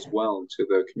and as well to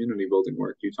the community building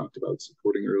work you talked about,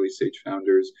 supporting early stage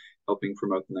founders, helping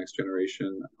promote the next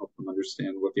generation, help them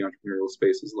understand what the entrepreneurial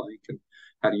space is like, and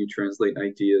how do you translate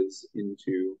ideas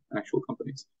into actual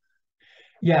companies.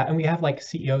 Yeah, and we have like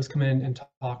CEOs come in and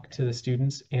talk to the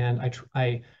students, and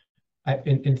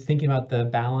in thinking about the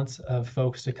balance of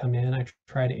folks to come in, I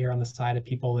try to err on the side of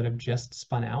people that have just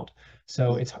spun out.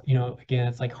 So it's, again,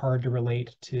 it's like hard to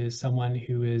relate to someone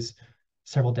who is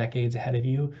several decades ahead of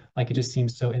you. Like it just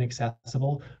seems so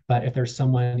inaccessible. But if there's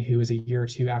someone who is a year or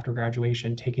two after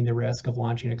graduation taking the risk of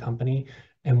launching a company,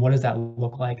 and what does that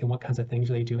look like, and what kinds of things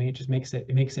are they doing? It just makes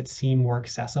it seem more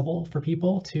accessible for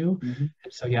people too. Mm-hmm.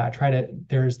 So yeah, I try to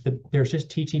there's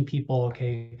just teaching people,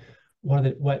 okay, what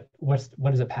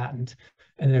is a patent?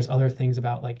 And there's other things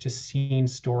about like just seeing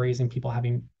stories and people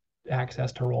having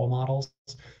access to role models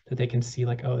that they can see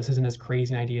like, oh, this isn't as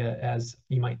crazy an idea as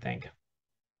you might think.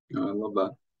 I love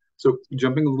that. So,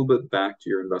 jumping a little bit back to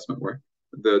your investment work,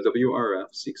 the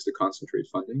WRF seeks to concentrate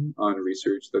funding on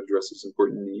research that addresses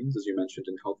important needs, as you mentioned,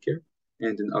 in healthcare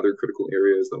and in other critical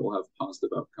areas that will have positive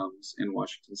outcomes in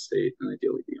Washington state and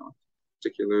ideally beyond,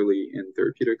 particularly in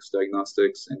therapeutics,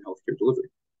 diagnostics, and healthcare delivery.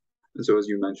 And so, as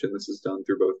you mentioned, this is done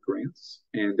through both grants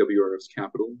and WRF's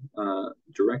capital,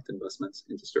 direct investments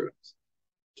into startups.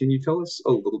 Can you tell us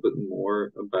a little bit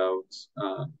more about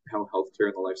how healthcare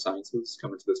and the life sciences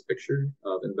come into this picture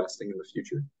of investing in the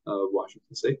future of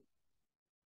Washington State?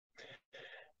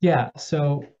 Yeah,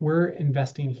 so we're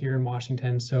investing here in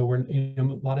Washington. So we're,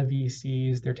 a lot of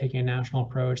VCs, they're taking a national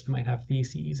approach. They might have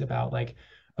theses about like,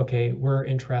 okay, we're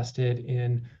interested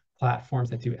in platforms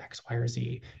that do X, Y, or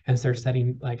Z. And so they're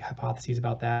setting like hypotheses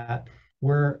about that.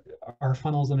 Our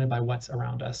funnel is limited by what's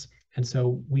around us. And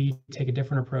so we take a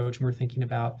different approach, and we're thinking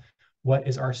about what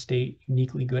is our state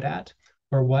uniquely good at,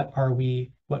 or what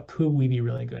could we be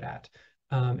really good at?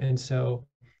 And so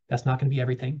that's not going to be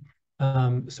everything.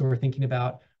 So we're thinking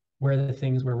about where are the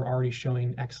things where we're already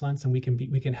showing excellence, and we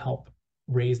can help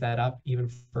raise that up even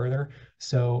further.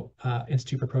 So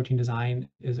Institute for Protein Design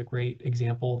is a great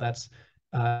example. That's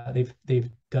they've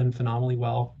done phenomenally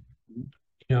well.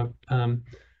 You know,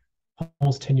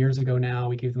 almost 10 years ago now,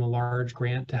 we gave them a large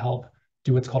grant to help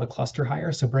do what's called a cluster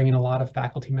hire. So bringing a lot of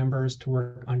faculty members to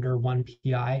work under one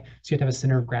PI. So you have to have a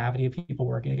center of gravity of people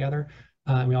working together.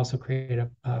 And we also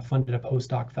funded a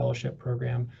postdoc fellowship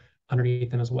program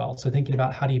underneath them as well. So thinking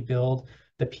about how do you build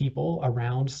the people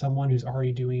around someone who's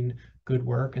already doing good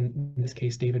work, and in this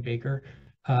case, David Baker,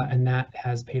 and that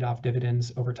has paid off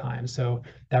dividends over time. So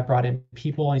that brought in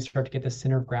people, and you start to get this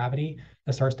center of gravity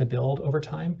that starts to build over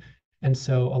time. And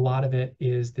so a lot of it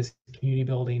is this community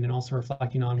building and also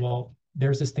reflecting on, well,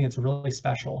 there's this thing that's really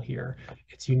special here.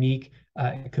 It's unique.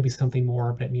 It could be something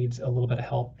more, but it needs a little bit of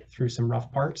help through some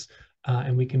rough parts.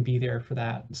 And we can be there for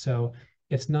that. So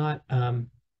it's not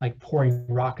like pouring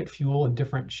rocket fuel in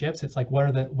different ships. It's like what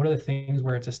are the things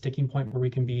where it's a sticking point where we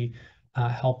can be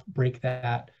help break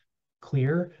that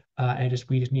clear, and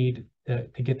we just need to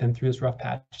get them through this rough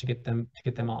patch to get them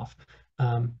off.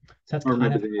 So that's Or kind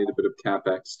maybe of they need a bit of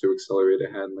CapEx to accelerate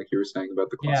ahead, like you were saying about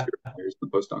the yeah, cluster of years in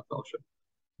the postdoc fellowship.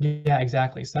 yeah,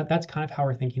 exactly. So that's kind of how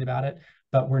we're thinking about it,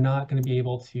 but we're not going to be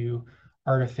able to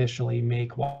artificially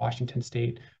make Washington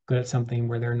State good at something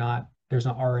where there's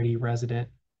not already resident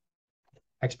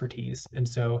expertise. And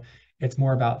so it's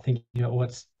more about thinking,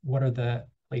 what are the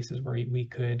places where we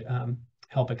could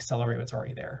help accelerate what's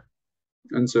already there.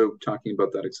 And so, talking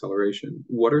about that acceleration,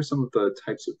 what are some of the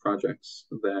types of projects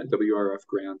that WRF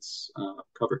grants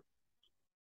cover?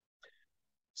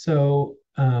 So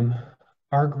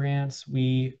our grants,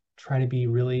 we try to be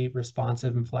really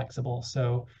responsive and flexible.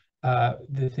 So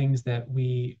the things that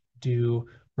we do,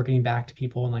 we're getting back to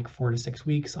people in like 4 to 6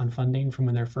 weeks on funding from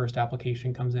when their first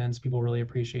application comes in. So people really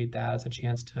appreciate that as a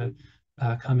chance to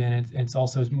come in. And it's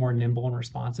also more nimble and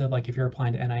responsive. Like if you're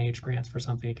applying to NIH grants for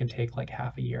something, it can take like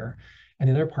half a year. And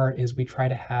the other part is we try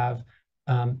to have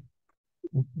um,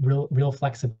 real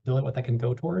flexibility what that can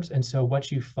go towards. And so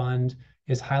what you fund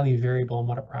is highly variable in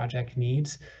what a project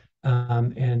needs.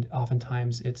 And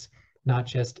oftentimes it's not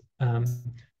just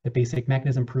the basic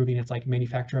mechanism proving, it's like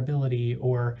manufacturability,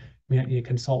 or we need a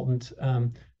consultant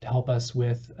to help us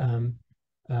with an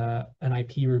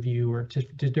IP review, or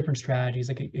just different strategies.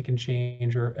 Like it can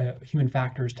change, or human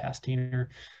factors testing, or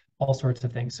all sorts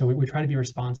of things. So we try to be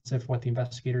responsive for what the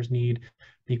investigators need,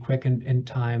 be quick in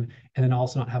time, and then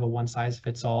also not have a one size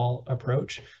fits all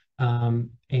approach. And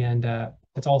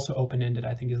it's also open ended,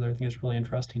 I think, is the other thing that's really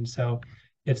interesting. So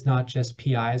it's not just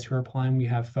PIs who are applying. We've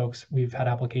had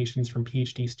applications from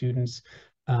PhD students,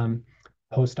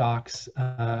 postdocs,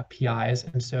 PIs.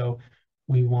 And so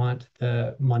we want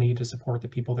the money to support the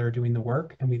people that are doing the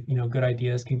work. And good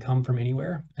ideas can come from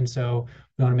anywhere. And so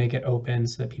we want to make it open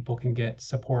so that people can get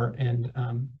support, and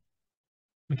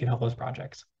we can help those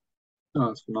projects. Oh,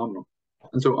 that's phenomenal.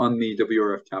 And so, on the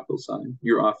WRF capital side,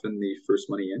 you're often the first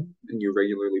money in, and you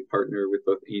regularly partner with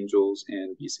both angels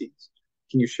and VCs.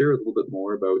 Can you share a little bit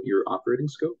more about your operating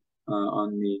scope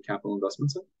on the capital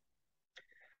investment side?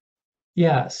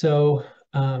 Yeah, so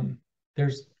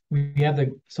there's we have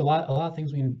a lot of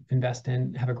things we invest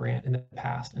in have a grant in the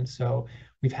past, and so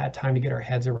we've had time to get our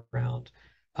heads around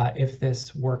if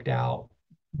this worked out,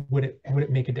 would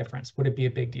it make a difference? Would it be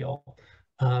a big deal?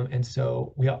 And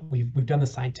so we've done the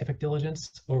scientific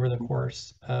diligence over the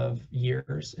course of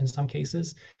years in some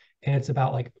cases, and it's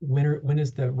about like when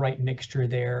is the right mixture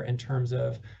there in terms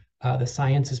of the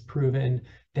science is proven,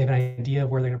 they have an idea of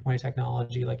where they're going to point a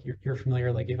technology. Like you're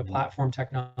familiar, like you have a platform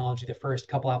technology, the first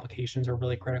couple applications are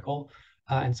really critical.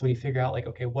 And so we figure out like,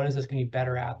 okay, what is this going to be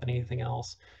better at than anything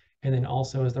else? And then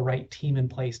also is the right team in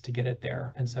place to get it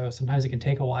there. And so sometimes it can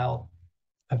take a while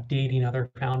of dating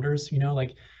other founders,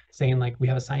 like saying like we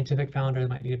have a scientific founder that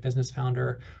might need a business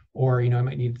founder, or, it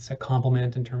might need a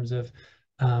complement in terms of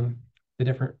the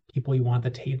different people you want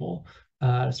at the table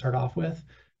to start off with.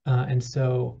 And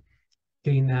so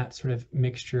getting that sort of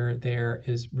mixture there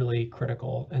is really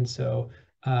critical. And so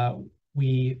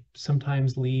we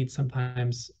sometimes lead,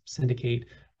 sometimes syndicate,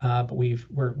 but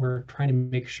we're trying to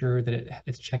make sure that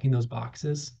it's checking those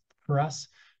boxes for us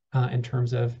in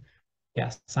terms of,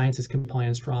 yes, science is compelling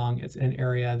and strong. It's an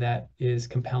area that is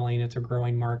compelling. It's a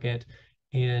growing market.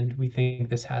 And we think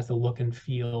this has the look and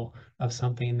feel of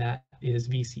something that is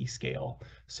VC scale.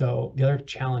 So the other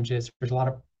challenge is there's a lot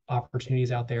of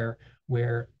opportunities out there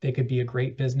where they could be a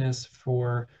great business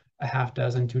for a half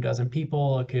dozen, 2 dozen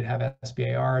people. It could have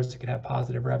SBARs, it could have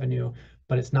positive revenue,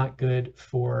 but it's not good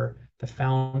for the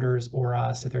founders or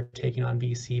us if they're taking on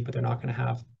VC, but they're not going to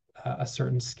have a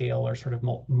certain scale or sort of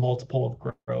multiple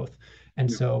of growth. And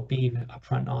Yeah. so being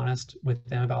upfront and honest with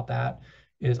them about that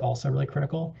is also really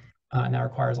critical. And that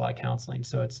requires a lot of counseling.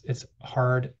 So it's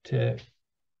hard to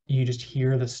you just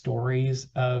hear the stories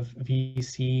of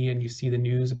VC and you see the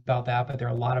news about that, but there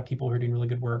are a lot of people who are doing really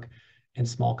good work in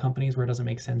small companies where it doesn't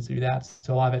make sense to do that.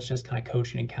 So a lot of it's just kind of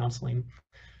coaching and counseling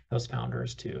those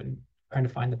founders too, and trying to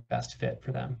find the best fit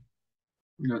for them.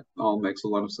 That all makes a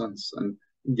lot of sense. And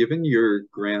given your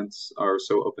grants are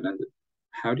so open-ended,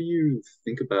 how do you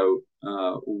think about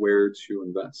where to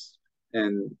invest?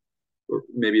 And or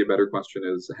maybe a better question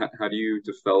is, how do you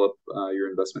develop your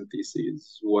investment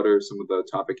theses? What are some of the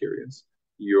topic areas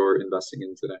you're investing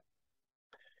in today?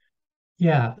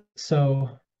 Yeah, so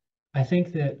I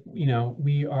think that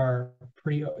we are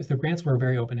the grants were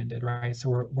very open-ended, right?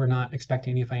 So we're not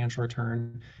expecting any financial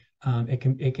return.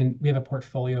 We have a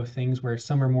portfolio of things where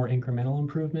some are more incremental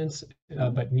improvements,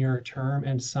 but nearer term,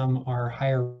 and some are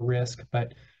higher risk,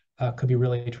 but could be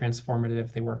really transformative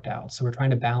if they worked out. So we're trying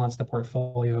to balance the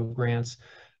portfolio of grants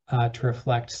to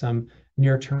reflect some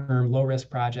near-term low-risk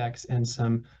projects and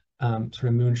some sort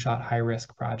of moonshot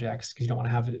high-risk projects, because you don't want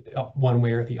to have it one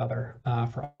way or the other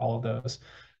for all of those.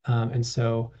 And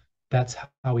so that's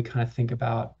how we kind of think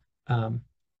about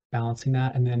balancing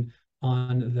that. And then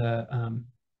on the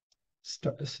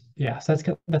yeah, so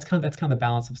that's kind of the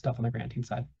balance of stuff on the granting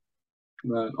side.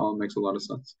 That all makes a lot of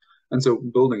sense. And so,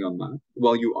 building on that,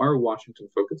 while you are Washington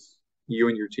focused, you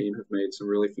and your team have made some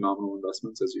really phenomenal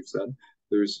investments, as you've said.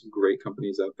 There's great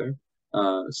companies out there,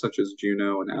 such as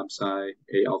Juno and ABSci,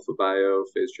 A Alpha Bio,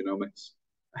 Phase Genomics.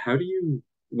 How do you,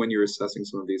 when you're assessing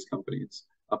some of these companies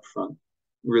upfront,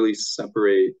 really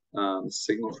separate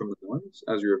signal from the noise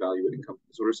as you're evaluating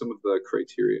companies? What are some of the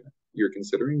criteria you're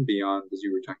considering beyond, as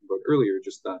you were talking about earlier,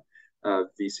 just that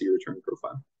VC return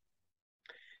profile?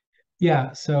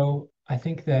 Yeah, so I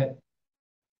think that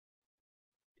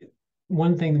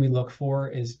one thing we look for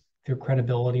is the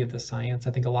credibility of the science.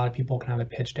 I think a lot of people can have a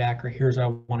pitch deck, or here's where I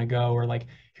want to go, or like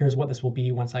here's what this will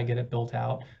be once I get it built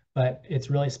out. But it's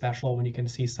really special when you can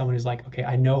see someone who's like, okay,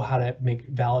 I know how to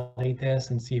validate this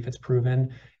and see if it's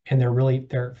proven. And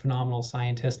they're phenomenal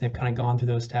scientists. They've kind of gone through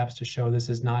those steps to show this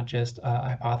is not just a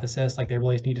hypothesis, like they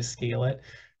really need to scale it.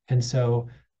 And so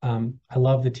I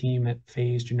love the team at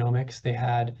Phase Genomics. They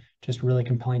had just really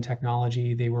compelling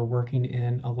technology. They were working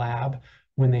in a lab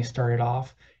when they started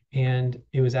off. And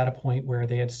it was at a point where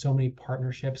they had so many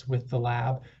partnerships with the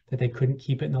lab that they couldn't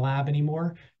keep it in the lab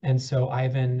anymore. And so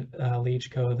Ivan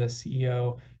Lechko, the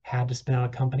CEO, had to spin out a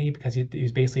company because he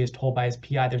was basically just told by his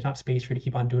PI, there's not space for you to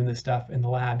keep on doing this stuff in the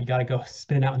lab. You got to go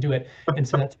spin it out and do it. And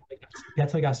so that's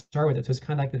how he got started with it. So it's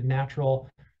kind of like the natural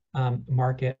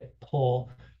market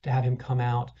pull to have him come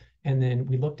out. And then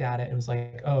we looked at it and it was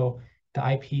like, oh,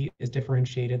 the IP is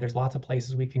differentiated. There's lots of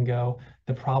places we can go.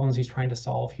 The problems he's trying to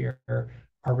solve here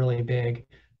are really big.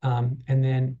 And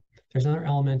then there's another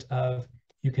element of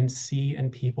you can see in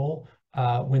people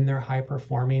when they're high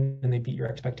performing and they beat your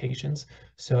expectations.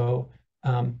 So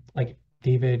like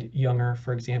David Younger,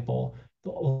 for example, a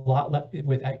lot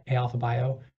with Alpha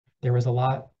Bio, there was a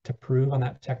lot to prove on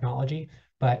that technology,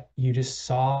 but you just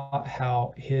saw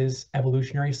how his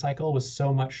evolutionary cycle was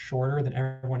so much shorter than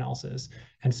everyone else's.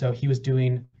 And so he was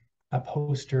doing a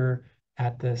poster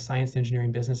at the Science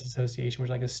Engineering Business Association, which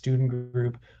is like a student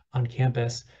group on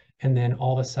campus. And then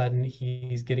all of a sudden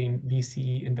he's getting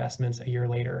VC investments a year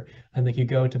later. And like you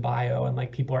go to bio and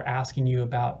like people are asking you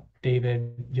about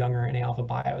David Younger and Alpha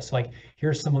Bio. So like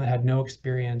here's someone that had no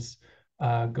experience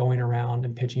going around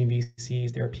and pitching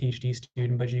VCs. They're a PhD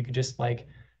student, but you could just like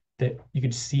that you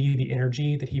could see the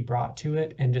energy that he brought to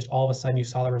it. And just all of a sudden you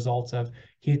saw the results of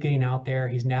he's getting out there,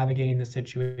 he's navigating the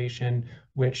situation,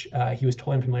 which he was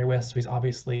totally unfamiliar with. So he's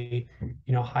obviously,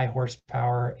 high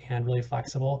horsepower and really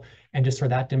flexible. And just for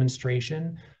that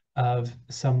demonstration of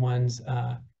someone's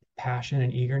passion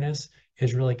and eagerness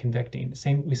is really convicting.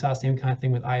 We saw the same kind of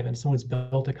thing with Ivan. Someone's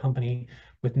built a company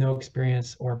with no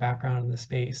experience or background in the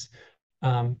space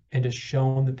and just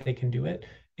shown that they can do it.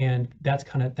 And that's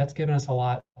given us a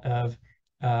lot of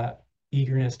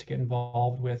eagerness to get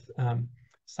involved with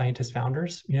scientist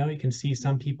founders. You can see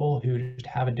some people who just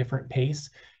have a different pace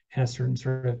and a certain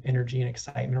sort of energy and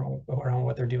excitement around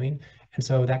what they're doing. And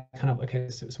so that kind of, okay,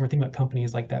 so we're thinking about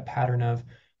companies like that pattern of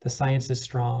the science is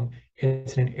strong,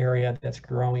 it's in an area that's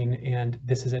growing, and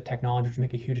this is a technology to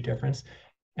make a huge difference.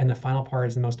 And the final part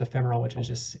is the most ephemeral, which is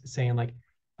just saying like,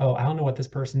 oh, I don't know what this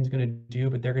person's going to do,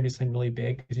 but they're going to do something really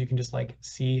big, because you can just like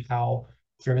see how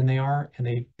driven they are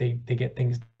and they get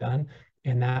things done.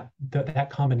 And that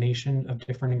combination of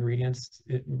different ingredients,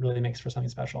 it really makes for something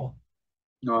special.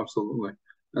 No, absolutely.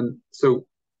 And so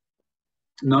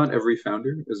not every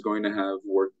founder is going to have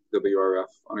worked WRF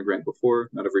on a grant before.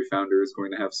 Not every founder is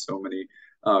going to have so many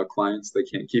clients they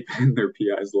can't keep in their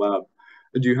PI's lab.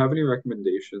 Do you have any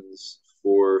recommendations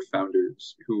for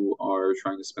founders who are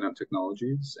trying to spin out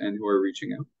technologies and who are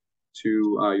reaching out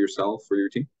to yourself or your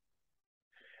team?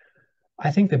 I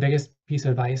think the biggest piece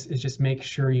of advice is just make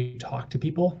sure you talk to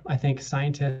people. I think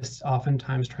scientists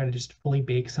oftentimes try to just fully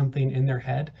bake something in their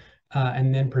head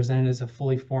and then present it as a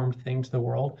fully formed thing to the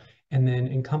world. And then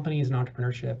in companies and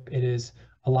entrepreneurship, it is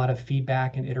a lot of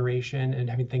feedback and iteration and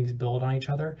having things build on each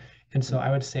other. And so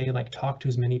I would say like talk to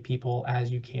as many people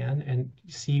as you can and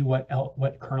see what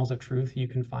kernels of truth you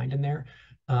can find in there.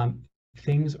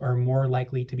 Things are more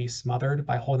likely to be smothered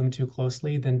by holding them too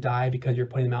closely than die because you're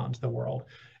putting them out into the world.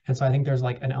 And so I think there's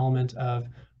like an element of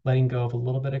letting go of a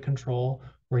little bit of control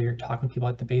where you're talking to people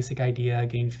about the basic idea,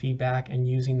 getting feedback and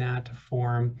using that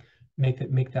to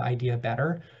make the idea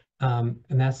better. And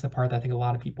that's the part that I think a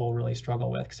lot of people really struggle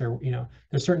with, because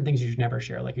there's certain things you should never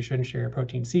share. Like you shouldn't share your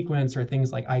protein sequence or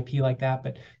things like IP like that.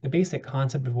 But the basic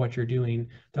concept of what you're doing,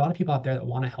 there are a lot of people out there that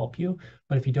want to help you,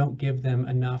 but if you don't give them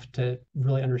enough to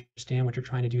really understand what you're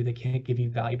trying to do, they can't give you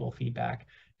valuable feedback.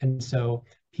 And so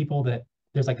people that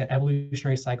there's like that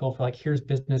evolutionary cycle for like, here's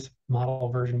business model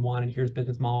version 1 and here's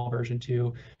business model version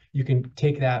 2. You can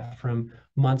take that from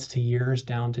months to years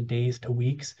down to days to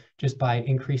weeks just by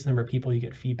increased number of people you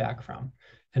get feedback from.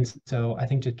 And so I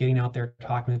think just getting out there,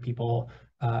 talking with people,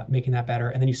 making that better,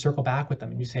 and then you circle back with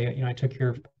them and you say,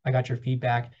 I got your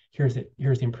feedback. Here's the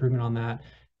improvement on that,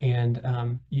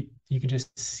 and you can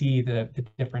just see the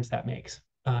difference that makes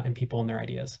in people and their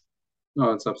ideas.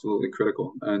 No, it's absolutely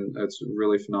critical, and it's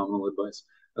really phenomenal advice,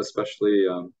 especially,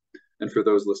 and for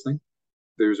those listening,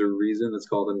 there's a reason it's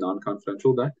called a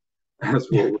non-confidential deck.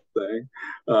 That's what we're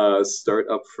saying. Start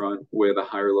up front with a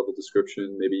higher level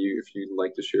description. Maybe if you'd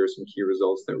like to share some key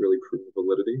results that really prove the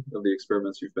validity of the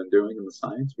experiments you've been doing in the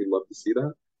science, we'd love to see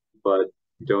that. But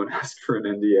don't ask for an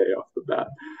NDA off the bat.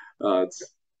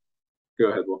 Go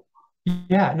ahead, Will.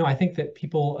 Yeah, no, I think that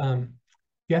people,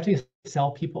 you have to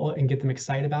sell people and get them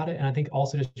excited about it. And I think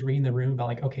also just reading the room about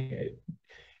like, okay,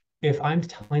 if I'm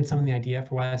telling someone the idea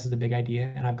for why this is a big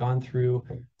idea and I've gone through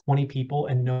 20 people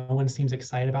and no one seems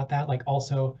excited about that, like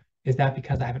also, is that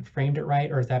because I haven't framed it right?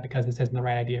 Or is that because this isn't the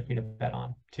right idea for me to bet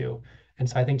on too? And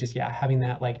so I think just, yeah, having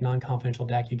that like non-confidential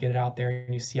deck, you get it out there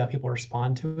and you see how people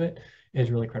respond to it is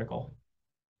really critical.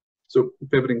 So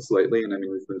pivoting slightly, and I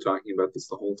mean, we've been talking about this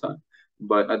the whole time,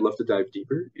 but I'd love to dive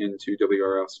deeper into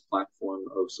WRF's platform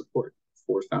of support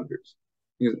for founders,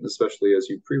 especially as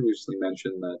you previously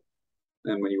mentioned that,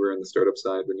 and when you were in the startup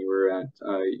side, when you were at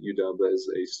UW as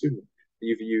a student,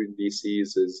 you viewed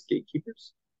VCs as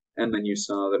gatekeepers. And then you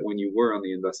saw that when you were on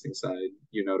the investing side,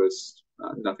 you noticed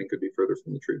nothing could be further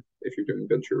from the truth if you're doing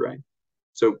venture right.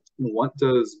 So, what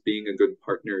does being a good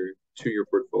partner to your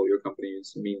portfolio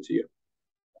companies mean to you?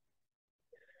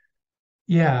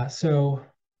 Yeah, so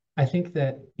I think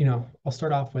that, I'll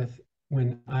start off with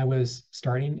when I was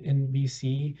starting in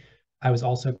VC, I was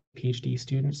also a PhD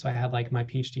student. So I had like my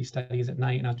PhD studies at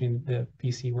night and I was doing the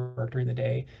VC work during the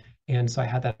day. And so I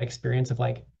had that experience of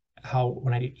like how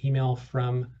when I get email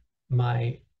from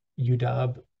my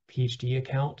UW PhD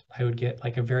account, I would get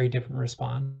like a very different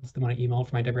response than when I emailed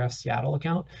from my WRF Seattle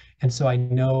account. And so I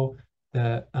know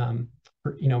the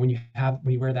when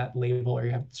you wear that label or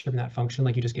you have serving that function,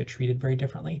 like you just get treated very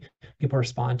differently. People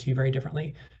respond to you very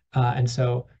differently. And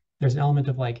so there's an element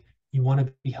of like you want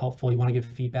to be helpful, you want to give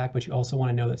feedback, but you also want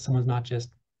to know that someone's not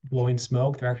just blowing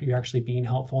smoke. You're actually being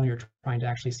helpful and you're trying to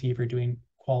actually see if you're doing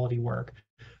quality work.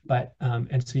 But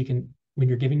and so you can when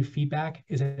you're giving feedback,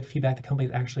 is it feedback the company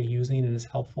is actually using and is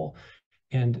helpful?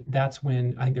 And that's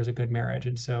when I think there's a good marriage.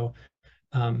 And so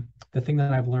the thing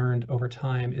that I've learned over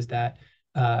time is that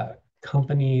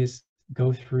companies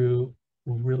go through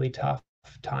really tough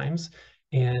times,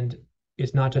 and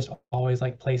it's not just always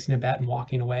like placing a bet and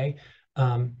walking away.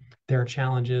 There are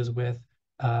challenges with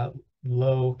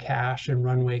low cash and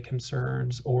runway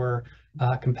concerns, or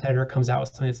a competitor comes out with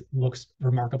something that looks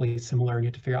remarkably similar, and you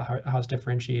have to figure out how it's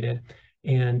differentiated.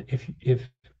 And if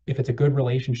it's a good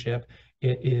relationship,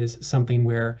 it is something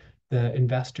where the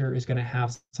investor is going to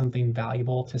have something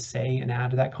valuable to say and add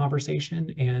to that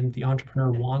conversation, and the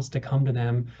entrepreneur wants to come to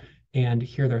them and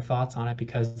hear their thoughts on it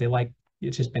because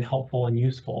it's just been helpful and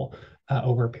useful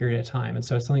over a period of time. And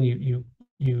so it's something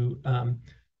you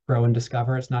grow and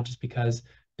discover. It's not just because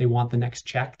they want the next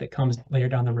check that comes later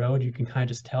down the road. You can kind of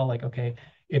just tell like, okay,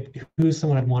 if who's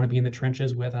someone I'd want to be in the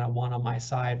trenches with and I want on my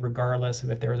side, regardless of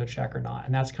if there is a check or not.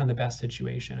 And that's kind of the best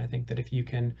situation. I think that if you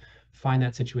can find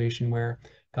that situation where,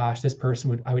 gosh, this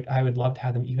person I would love to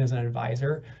have them even as an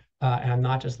advisor, and I'm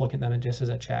not just looking at them just as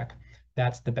a check.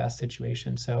 That's the best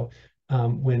situation. So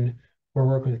when we're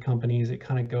working with companies, it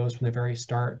kind of goes from the very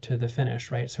start to the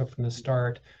finish, right? So from the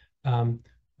start,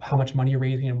 how much money you're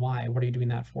raising and why? What are you doing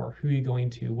that for? Who are you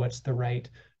going to? What's the right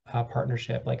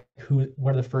partnership? Like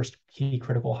what are the first key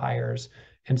critical hires?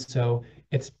 And so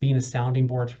it's being a sounding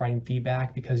board, providing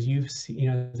feedback, because as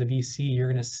a VC, you're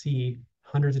going to see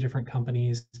hundreds of different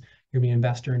companies. You're being an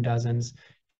investor in dozens,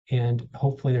 and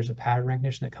hopefully there's a pattern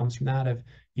recognition that comes from that of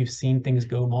you've seen things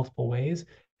go multiple ways,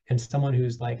 and someone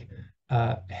who's like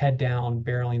head down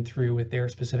barreling through with their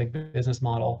specific business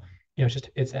model,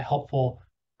 it's a helpful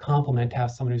complement to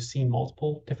have someone who's seen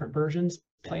multiple different versions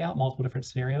play out, multiple different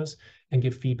scenarios, and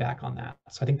give feedback on that.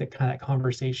 So I think that kind of that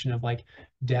conversation of like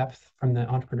depth from the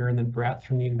entrepreneur and then breadth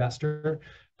from the investor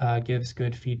gives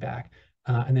good feedback.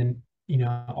 And then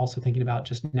also thinking about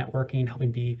just networking,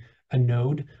 helping be a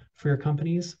node for your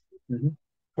companies. Mm-hmm.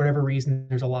 whatever reason,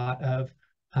 there's a lot of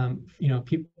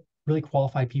people, really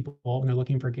qualified people, when they're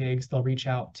looking for gigs, they'll reach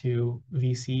out to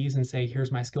VCs and say,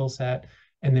 here's my skill set.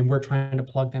 And then we're trying to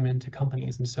plug them into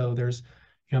companies. And so there's,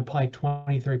 probably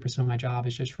 20-30% of my job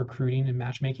is just recruiting and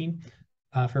matchmaking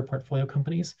for portfolio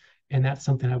companies. And that's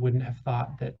something I wouldn't have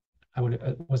thought that I would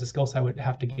was a skill set I would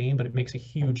have to gain, but it makes a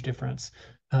huge difference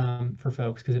for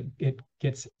folks, because it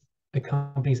gets the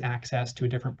company's access to a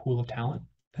different pool of talent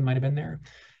that might have been there.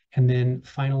 And then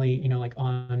finally, like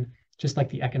on just like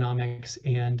the economics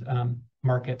and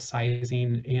market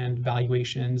sizing and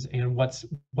valuations and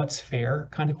what's fair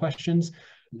kind of questions.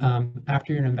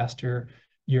 After you're an investor,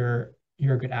 you're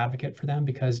a good advocate for them,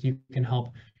 because you can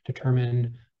help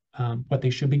determine what they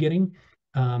should be getting.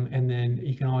 And then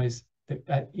you can always,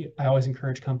 I always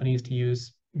encourage companies to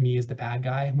use me as the bad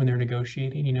guy when they're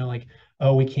negotiating, like,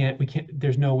 oh, we can't,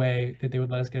 there's no way that they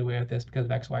would let us get away with this because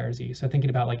of X, Y, or Z. So thinking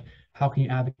about like, how can you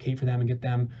advocate for them and get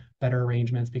them better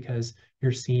arrangements, because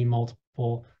you're seeing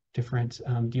multiple different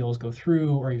deals go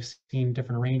through, or you've seen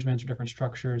different arrangements or different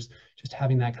structures. Just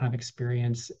having that kind of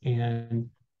experience and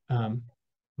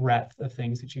breadth of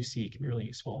things that you see can be really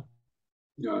useful.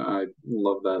 I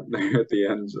love that there at the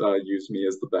end. Use me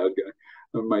as the bad guy.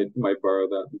 I might borrow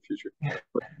that in the future.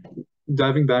 But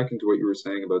diving back into what you were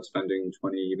saying about spending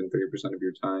 20, even 30% of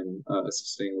your time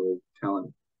assisting with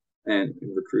talent and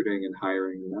in recruiting and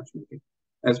hiring and matchmaking.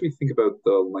 As we think about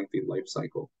the lengthy life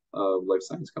cycle of life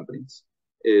science companies,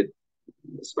 it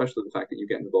especially the fact that you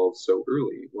get involved so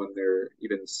early when they're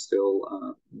even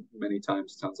still many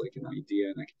times it sounds like an idea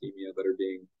in academia that are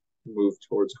being moved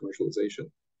towards commercialization.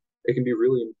 It can be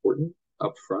really important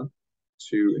up front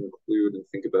to include and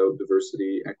think about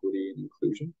diversity, equity, and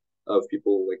inclusion of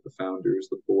people like the founders,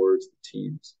 the boards, the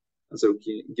teams. And so,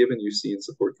 given you see and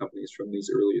support companies from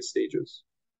these earliest stages,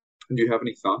 do you have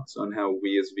any thoughts on how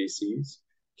we as VCs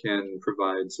can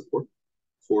provide support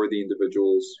for the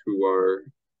individuals who are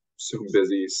so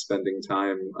busy spending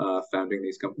time founding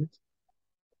these companies?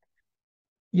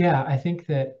 Yeah, I think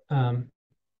that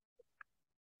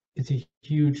it's a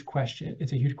huge question.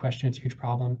 It's a huge question. It's a huge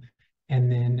problem.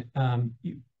 And then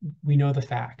we know the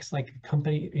facts. Like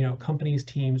companies,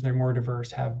 teams, they're more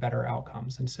diverse, have better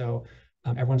outcomes. And so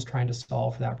everyone's trying to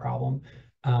solve for that problem.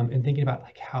 And thinking about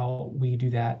like how we do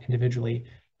that individually,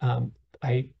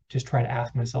 I just try to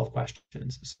ask myself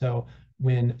questions. So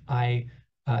when I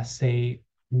say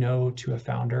no to a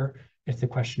founder, it's the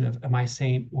question of, am I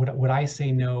saying, would I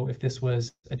say no if this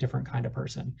was a different kind of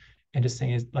person? And just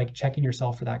saying, is like checking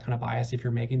yourself for that kind of bias if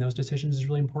you're making those decisions is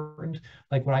really important.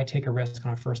 Like, would I take a risk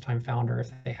on a first-time founder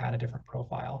if they had a different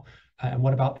profile? And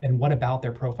what about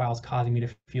their profile is causing me to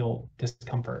feel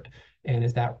discomfort? And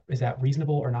is that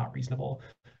reasonable or not reasonable?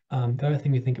 The other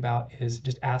thing we think about is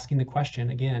just asking the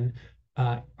question again: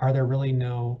 are there really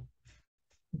no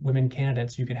women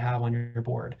candidates you could have on your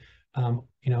board?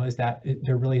 Is that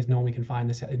there really is no one we can find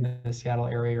this in the Seattle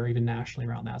area or even nationally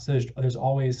around that. So there's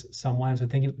always someone. So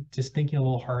thinking a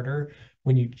little harder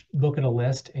when you look at a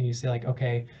list and you say like,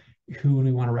 okay, who do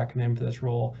we want to recommend for this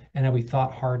role? And have we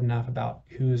thought hard enough about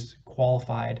who's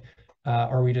qualified? Or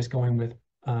are we just going with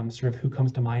sort of who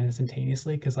comes to mind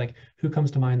instantaneously? Because like who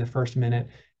comes to mind the first minute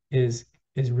is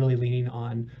really leaning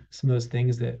on some of those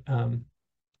things that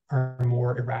are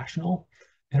more irrational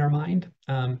in our mind.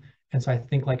 And so I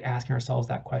think like asking ourselves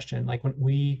that question, like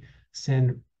when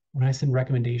I send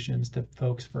recommendations to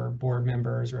folks for board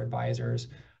members or advisors,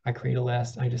 I create a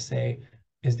list. I just say,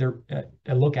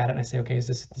 I look at it and I say, okay,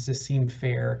 does this seem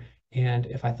fair? And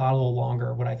if I thought a little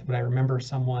longer, would I remember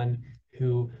someone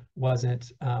who wasn't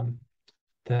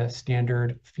the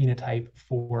standard phenotype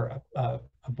for a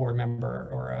board member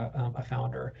or a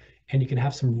founder? And you can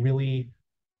have some really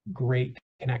great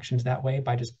connections that way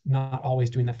by just not always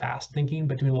doing the fast thinking,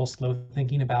 but doing a little slow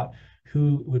thinking about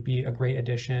who would be a great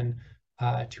addition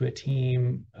to a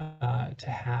team to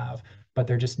have, but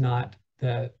they're just not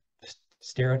the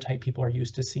stereotype people are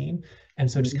used to seeing. And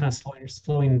so just kind of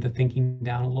slowing the thinking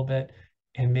down a little bit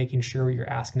and making sure you're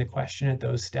asking the question at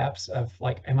those steps of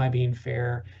like, am I being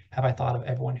fair? Have I thought of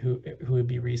everyone who would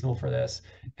be reasonable for this?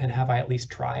 And have I at least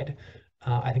tried?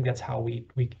 I think that's how we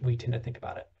tend to think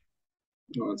about it.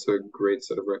 Well, it's a great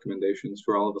set of recommendations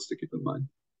for all of us to keep in mind.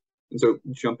 And so,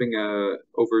 jumping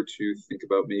over to think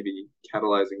about maybe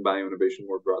catalyzing bioinnovation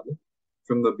more broadly.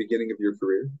 From the beginning of your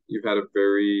career, you've had a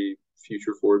very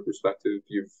future forward perspective.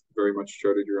 You've very much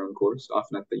charted your own course,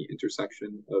 often at the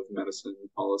intersection of medicine,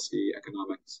 policy,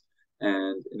 economics,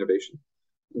 and innovation.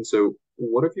 And so,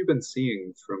 what have you been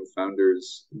seeing from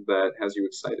founders that has you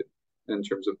excited in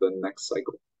terms of the next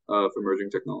cycle of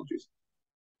emerging technologies?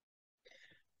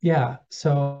 Yeah.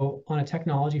 So on a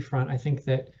technology front, I think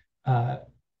that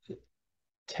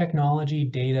technology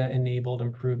data enabled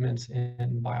improvements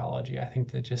in biology. I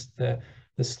think that just the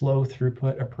slow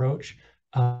throughput approach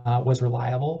was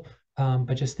reliable,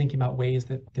 but just thinking about ways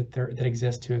that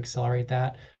exist to accelerate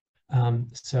that.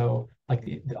 So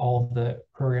like all the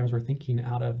programs we're thinking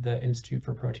out of the Institute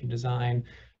for Protein Design,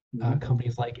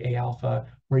 companies like A-Alpha,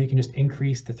 where you can just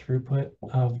increase the throughput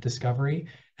of discovery.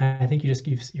 And I think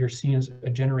you're seeing a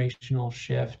generational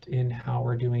shift in how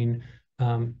we're doing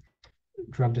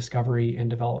drug discovery and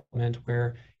development,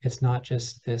 where it's not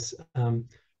just this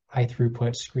high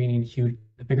throughput screening, huge,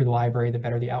 the bigger the library, the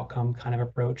better the outcome kind of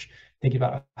approach, thinking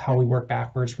about how we work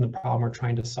backwards from the problem we're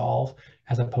trying to solve,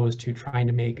 as opposed to trying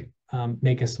to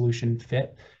make a solution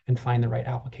fit and find the right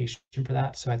application for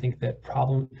that. So I think that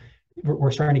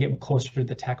we're starting to get closer to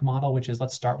the tech model, which is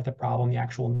let's start with the problem, the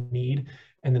actual need,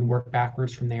 and then work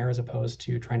backwards from there, as opposed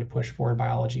to trying to push forward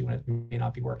biology when it may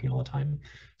not be working all the time.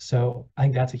 So I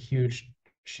think that's a huge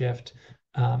shift.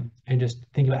 And just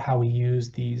think about how we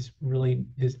use these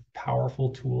powerful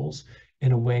tools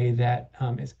in a way that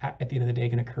is at the end of the day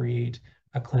going to create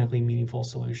a clinically meaningful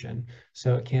solution.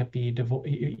 So it can't be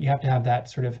you have to have that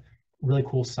sort of really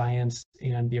cool science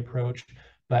and the approach,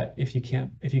 but if you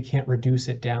can't reduce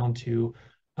it down to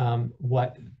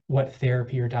what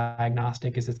therapy or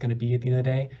diagnostic is it's going to be at the end of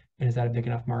the day, and is that a big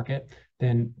enough market,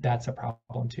 then that's a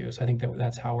problem too. So I think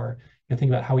that's how we're think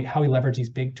about how we leverage these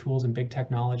big tools and big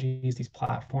technologies, these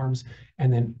platforms,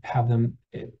 and then have them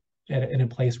in a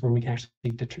place where we can actually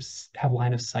have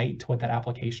line of sight to what that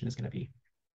application is going to be.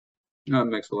 That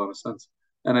makes a lot of sense.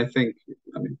 And I think,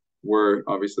 I mean, we're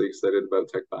obviously excited about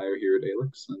tech bio here at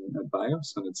ALEX and at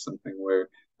BIOS, and it's something where,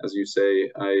 as you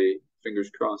say, fingers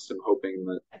crossed, I'm hoping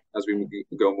that as we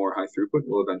go more high throughput,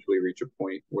 we'll eventually reach a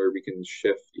point where we can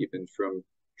shift even from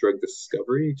drug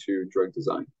discovery to drug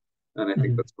design. And I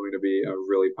think that's going to be a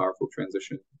really powerful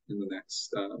transition in the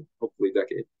next, hopefully,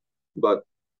 decade. But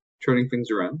turning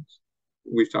things around,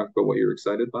 we've talked about what you're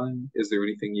excited by. Is there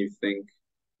anything you think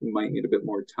might need a bit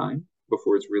more time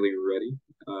before it's really ready,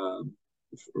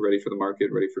 ready for the market,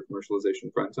 ready for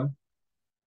commercialization prime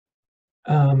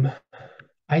time?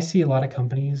 I see a lot of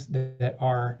companies that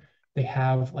they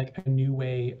have like a new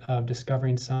way of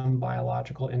discovering some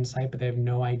biological insight, but they have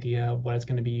no idea what it's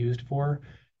going to be used for.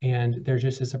 And there's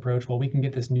just this approach, well, we can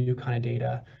get this new kind of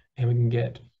data, and we can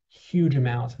get huge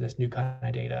amounts of this new kind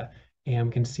of data, and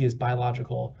we can see this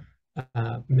biological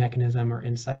mechanism or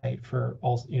insight for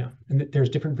all, and there's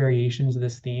different variations of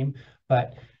this theme,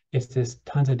 but it's this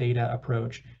tons of data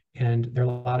approach. And there are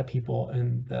a lot of people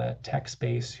in the tech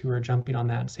space who are jumping on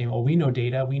that and saying, well, we know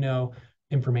data, we know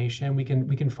information, we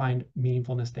can find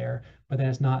meaningfulness there. But then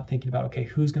it's not thinking about, okay,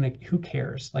 who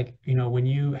cares? Like, when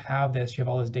you have this, you have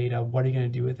all this data, what are you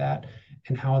going to do with that?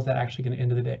 And how is that actually going to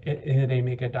end of the day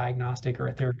make a diagnostic or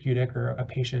a therapeutic or a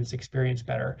patient's experience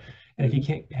better? And if you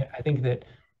can't, I think that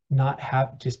not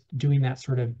just doing that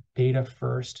sort of data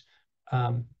first,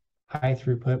 high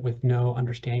throughput with no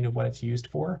understanding of what it's used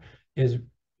for is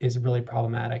really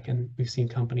problematic. And we've seen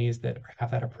companies that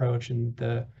have that approach, and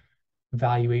the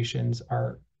valuations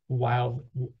are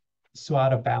so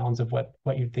out of bounds of what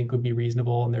you'd think would be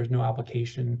reasonable, and there's no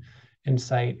application in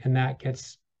sight, and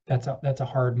that's a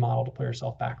hard model to pull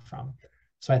yourself back from.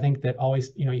 So I think that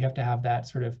always, you have to have that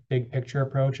sort of big picture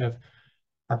approach of,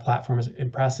 our platform is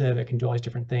impressive, it can do all these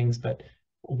different things, but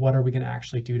what are we going to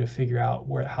actually do to figure out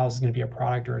how this is going to be a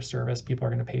product or a service people are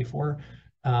going to pay for?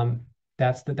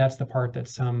 That's the part that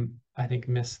some, I think,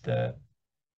 miss the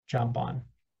jump on.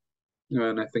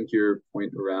 And I think your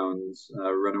point around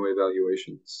runaway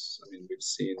valuations, I mean, we've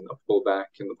seen a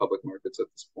pullback in the public markets at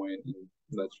this point, and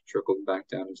that's trickled back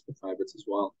down into the privates as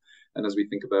well. And as we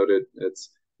think about it, it's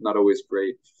not always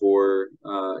great for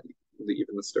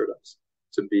even the startups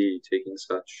to be taking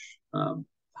such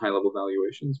high-level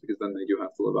valuations, because then they do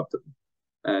have to live up to them.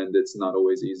 And it's not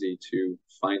always easy to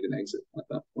find an exit at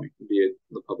that point, be it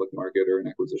the public market or an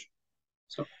acquisition.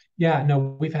 So yeah,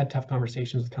 no, we've had tough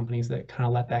conversations with companies that kind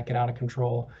of let that get out of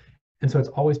control. And so it's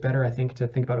always better, I think, to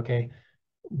think about, okay,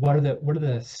 what are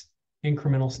the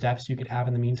incremental steps you could have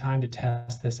in the meantime to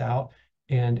test this out?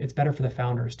 And it's better for the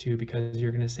founders too, because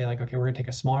you're going to say like, okay, we're going to take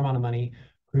a smaller amount of money,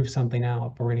 prove something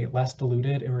out, but we're going to get less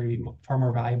diluted, and we're going to be far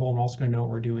more valuable, and we're also going to know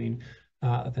what we're doing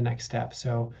at the next step.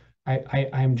 So I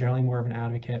am generally more of an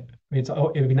advocate. I mean,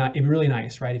 it'd be really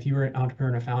nice, right? If you were an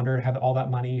entrepreneur and a founder, have all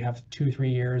that money, you have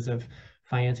 2-3 years of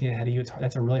financing ahead of you.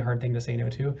 That's a really hard thing to say no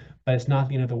to, but it's not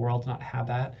the end of the world to not have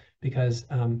that, because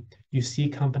you see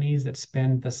companies that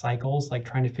spend the cycles like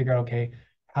trying to figure out, okay,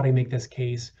 how do you make this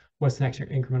case? What's the next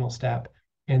incremental step?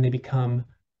 And they become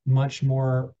much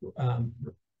more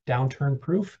downturn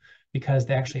proof because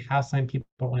they actually have something people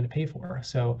are willing to pay for.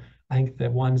 So I think the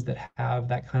ones that have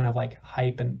that kind of like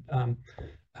hype and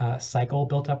cycle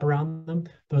built up around them,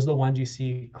 those are the ones you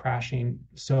see crashing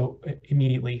so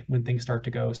immediately when things start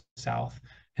to go south.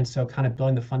 And so kind of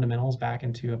building the fundamentals back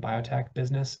into a biotech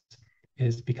business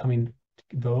is becoming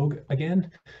vogue again.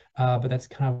 But that's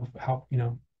kind of how,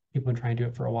 people have been trying to do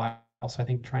it for a while. So I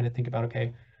think trying to think about,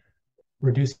 okay,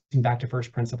 reducing back to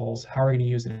first principles, how are we going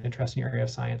to use an interesting area of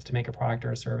science to make a product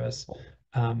or a service,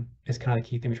 is kind of the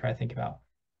key thing we try to think about.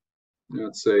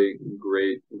 That's a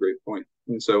great point.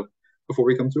 And so before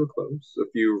we come to a close, a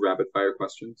few rapid fire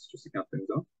questions just to count things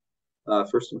off.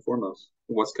 First and foremost,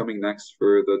 what's coming next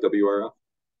for the WRF?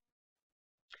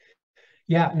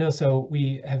 Yeah, no, so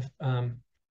we've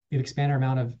expanded our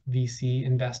amount of VC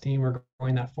investing. We're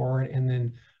growing that forward. And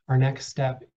then our next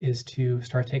step is to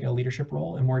start taking a leadership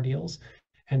role in more deals.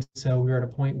 And so we were at a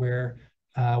point where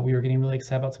we were getting really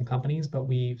excited about some companies, but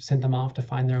we sent them off to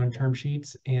find their own term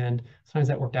sheets. And sometimes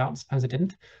that worked out, and sometimes it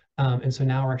didn't. And so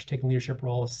now we're actually taking a leadership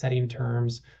role of setting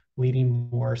terms, leading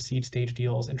more seed stage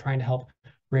deals, and trying to help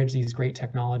bridge these great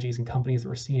technologies and companies that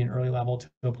we're seeing early level to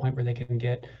a point where they can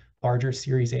get larger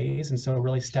Series A's. And so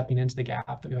really stepping into the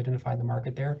gap that we identified in the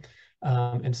market there.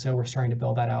 And so we're starting to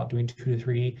build that out, doing 2 to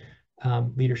 3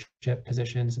 leadership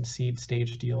positions and seed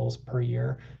stage deals per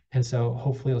year. And so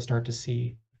hopefully you'll start to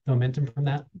see momentum from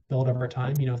that build over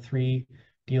time. 3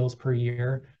 deals per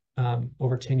year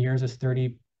over 10 years is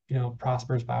 30,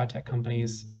 prosperous biotech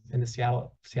companies in the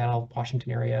Seattle,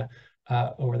 Washington area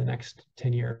over the next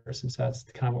 10 years. And so that's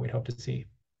kind of what we'd hope to see.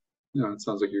 It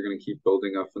sounds like you're going to keep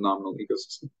building a phenomenal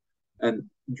ecosystem. And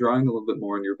drawing a little bit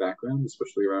more on your background,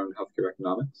 especially around healthcare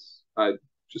economics, I'd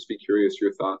just be curious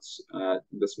your thoughts at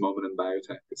this moment in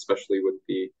biotech, especially with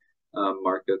the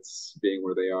markets being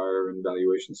where they are and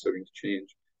valuations starting to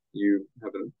change. You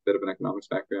have a bit of an economics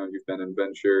background. You've been in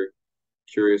venture.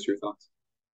 Curious your thoughts.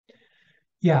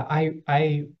 Yeah,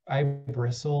 I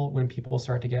bristle when people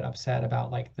start to get upset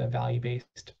about like the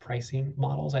value-based pricing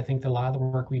models. I think that a lot of the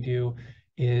work we do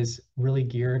is really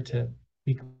geared to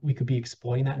we could be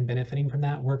exploiting that and benefiting from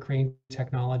that. We're creating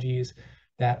technologies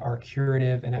that are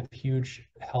curative and have huge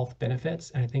health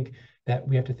benefits. And I think that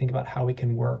we have to think about how we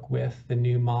can work with the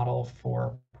new model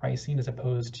for pricing as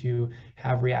opposed to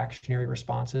have reactionary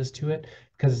responses to it,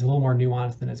 because it's a little more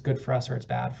nuanced than it's good for us or it's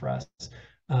bad for us.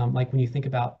 Like when you think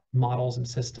about models and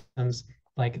systems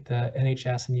like the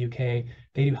NHS in the UK,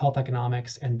 they do health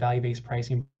economics and value-based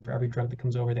pricing for every drug that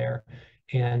comes over there.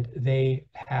 And they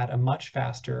had a much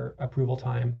faster approval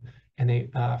time and they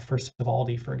for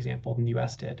Sovaldi, for example, than the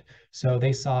US did. So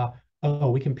they saw, oh,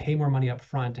 we can pay more money up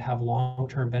front to have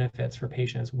long-term benefits for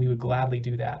patients. We would gladly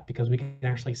do that because we can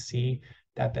actually see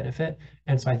that benefit.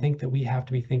 And so I think that we have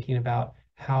to be thinking about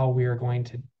how we are going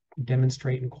to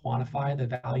demonstrate and quantify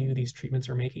the value these treatments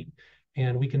are making.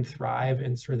 And we can thrive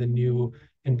in sort of the new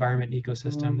environment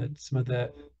ecosystem that some of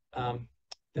the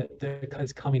that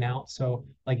is coming out. So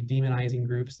like demonizing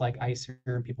groups like ICER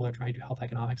and people that are trying to do health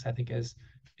economics, I think is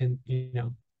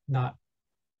not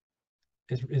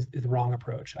is the wrong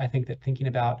approach. I think that thinking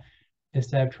about,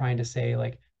 instead of trying to say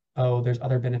like, oh, there's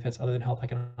other benefits other than health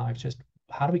economics, just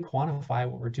how do we quantify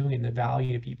what we're doing, the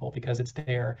value to people, because it's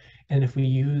there. And if we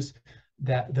use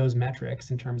those metrics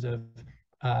in terms of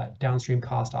downstream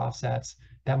cost offsets,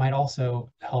 that might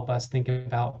also help us think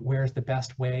about where's the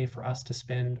best way for us to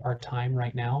spend our time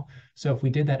right now. So if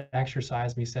we did that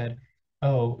exercise and we said,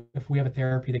 oh, if we have a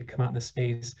therapy that could come out in the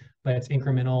space, but it's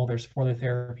incremental, there's 4 other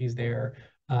therapies there,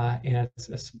 and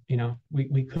it's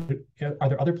we could, are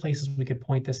there other places we could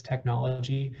point this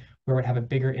technology where it would have a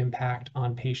bigger impact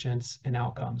on patients and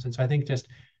outcomes? And so I think just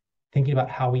thinking about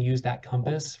how we use that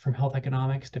compass from health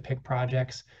economics to pick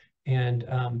projects and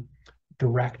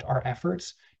direct our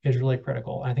efforts is really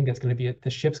critical. And I think that's going to be, the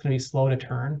ship's going to be slow to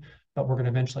turn, but we're going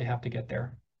to eventually have to get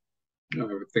there. I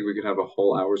think we could have a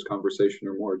whole hour's conversation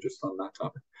or more just on that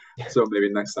topic. So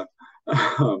maybe next time.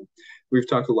 We've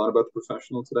talked a lot about the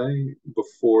professional today.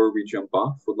 Before we jump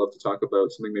off, would love to talk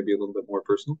about something maybe a little bit more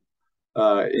personal.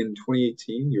 In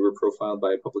 2018, you were profiled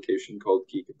by a publication called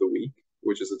Geek of the Week,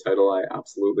 which is a title I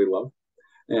absolutely love.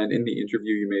 And in the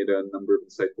interview, you made a number of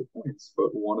insightful points, but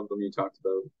one of them you talked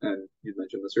about, and you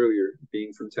mentioned this earlier,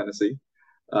 being from Tennessee.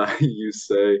 You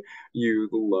say you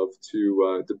love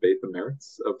to debate the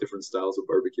merits of different styles of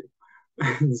barbecue.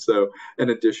 And so,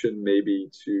 in addition, maybe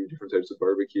to different types of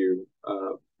barbecue,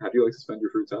 how do you like to spend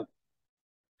your free time?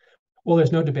 Well,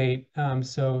 there's no debate.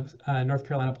 North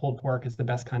Carolina pulled pork is the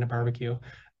best kind of barbecue.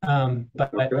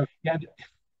 But Okay. yeah,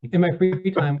 in my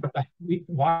free time,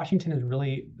 Washington is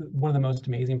really one of the most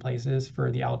amazing places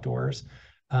for the outdoors.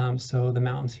 So the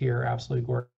mountains here are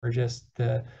absolutely gorgeous.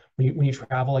 We're when you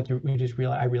travel, like you just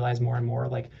realize I realize more and more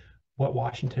like what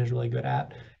Washington is really good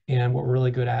at, and what we're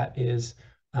really good at is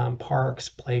parks,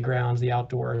 playgrounds, the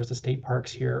outdoors. The state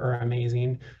parks here are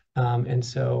amazing, and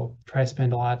so try to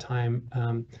spend a lot of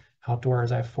time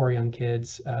outdoors. I have 4 young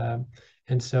kids,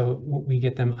 and so we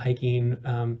get them hiking.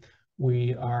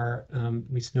 We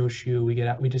snowshoe. We get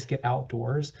out. We just get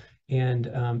outdoors,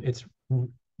 and it's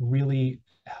really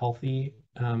healthy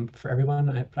for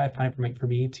everyone. I find for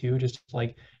me too, just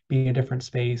like being in a different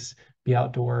space, be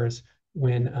outdoors.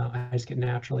 When I just get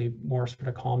naturally more sort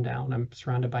of calm down. I'm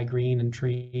surrounded by green and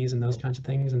trees and those kinds of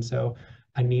things, and so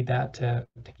I need that to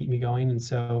keep me going. And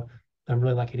so I'm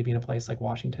really lucky to be in a place like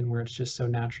Washington where it's just so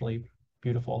naturally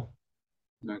beautiful.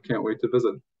 I can't wait to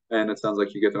visit. And it sounds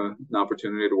like you get an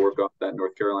opportunity to work off that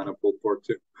North Carolina pulled pork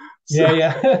too. So Yeah,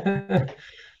 yeah.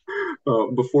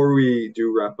 before we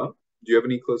do wrap up, do you have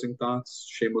any closing thoughts,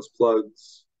 shameless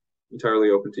plugs?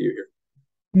 Entirely open to you here.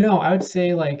 No, I would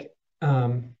say like,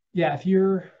 yeah, if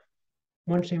you're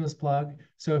one shameless plug.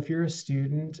 So if you're a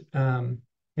student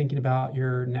thinking about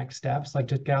your next steps, like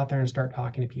just get out there and start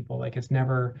talking to people. Like it's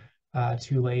never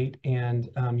too late, and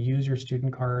use your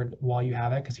student card while you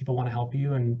have it because people want to help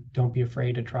you, and don't be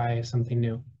afraid to try something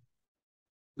new.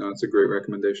 No, it's a great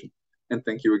recommendation. And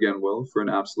thank you again, Will, for an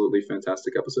absolutely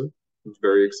fantastic episode. I'm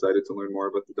very excited to learn more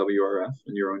about the WRF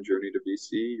and your own journey to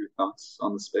BC, your thoughts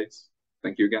on the space.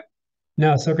 Thank you again.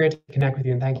 No, so great to connect with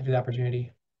you, and thank you for the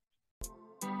opportunity.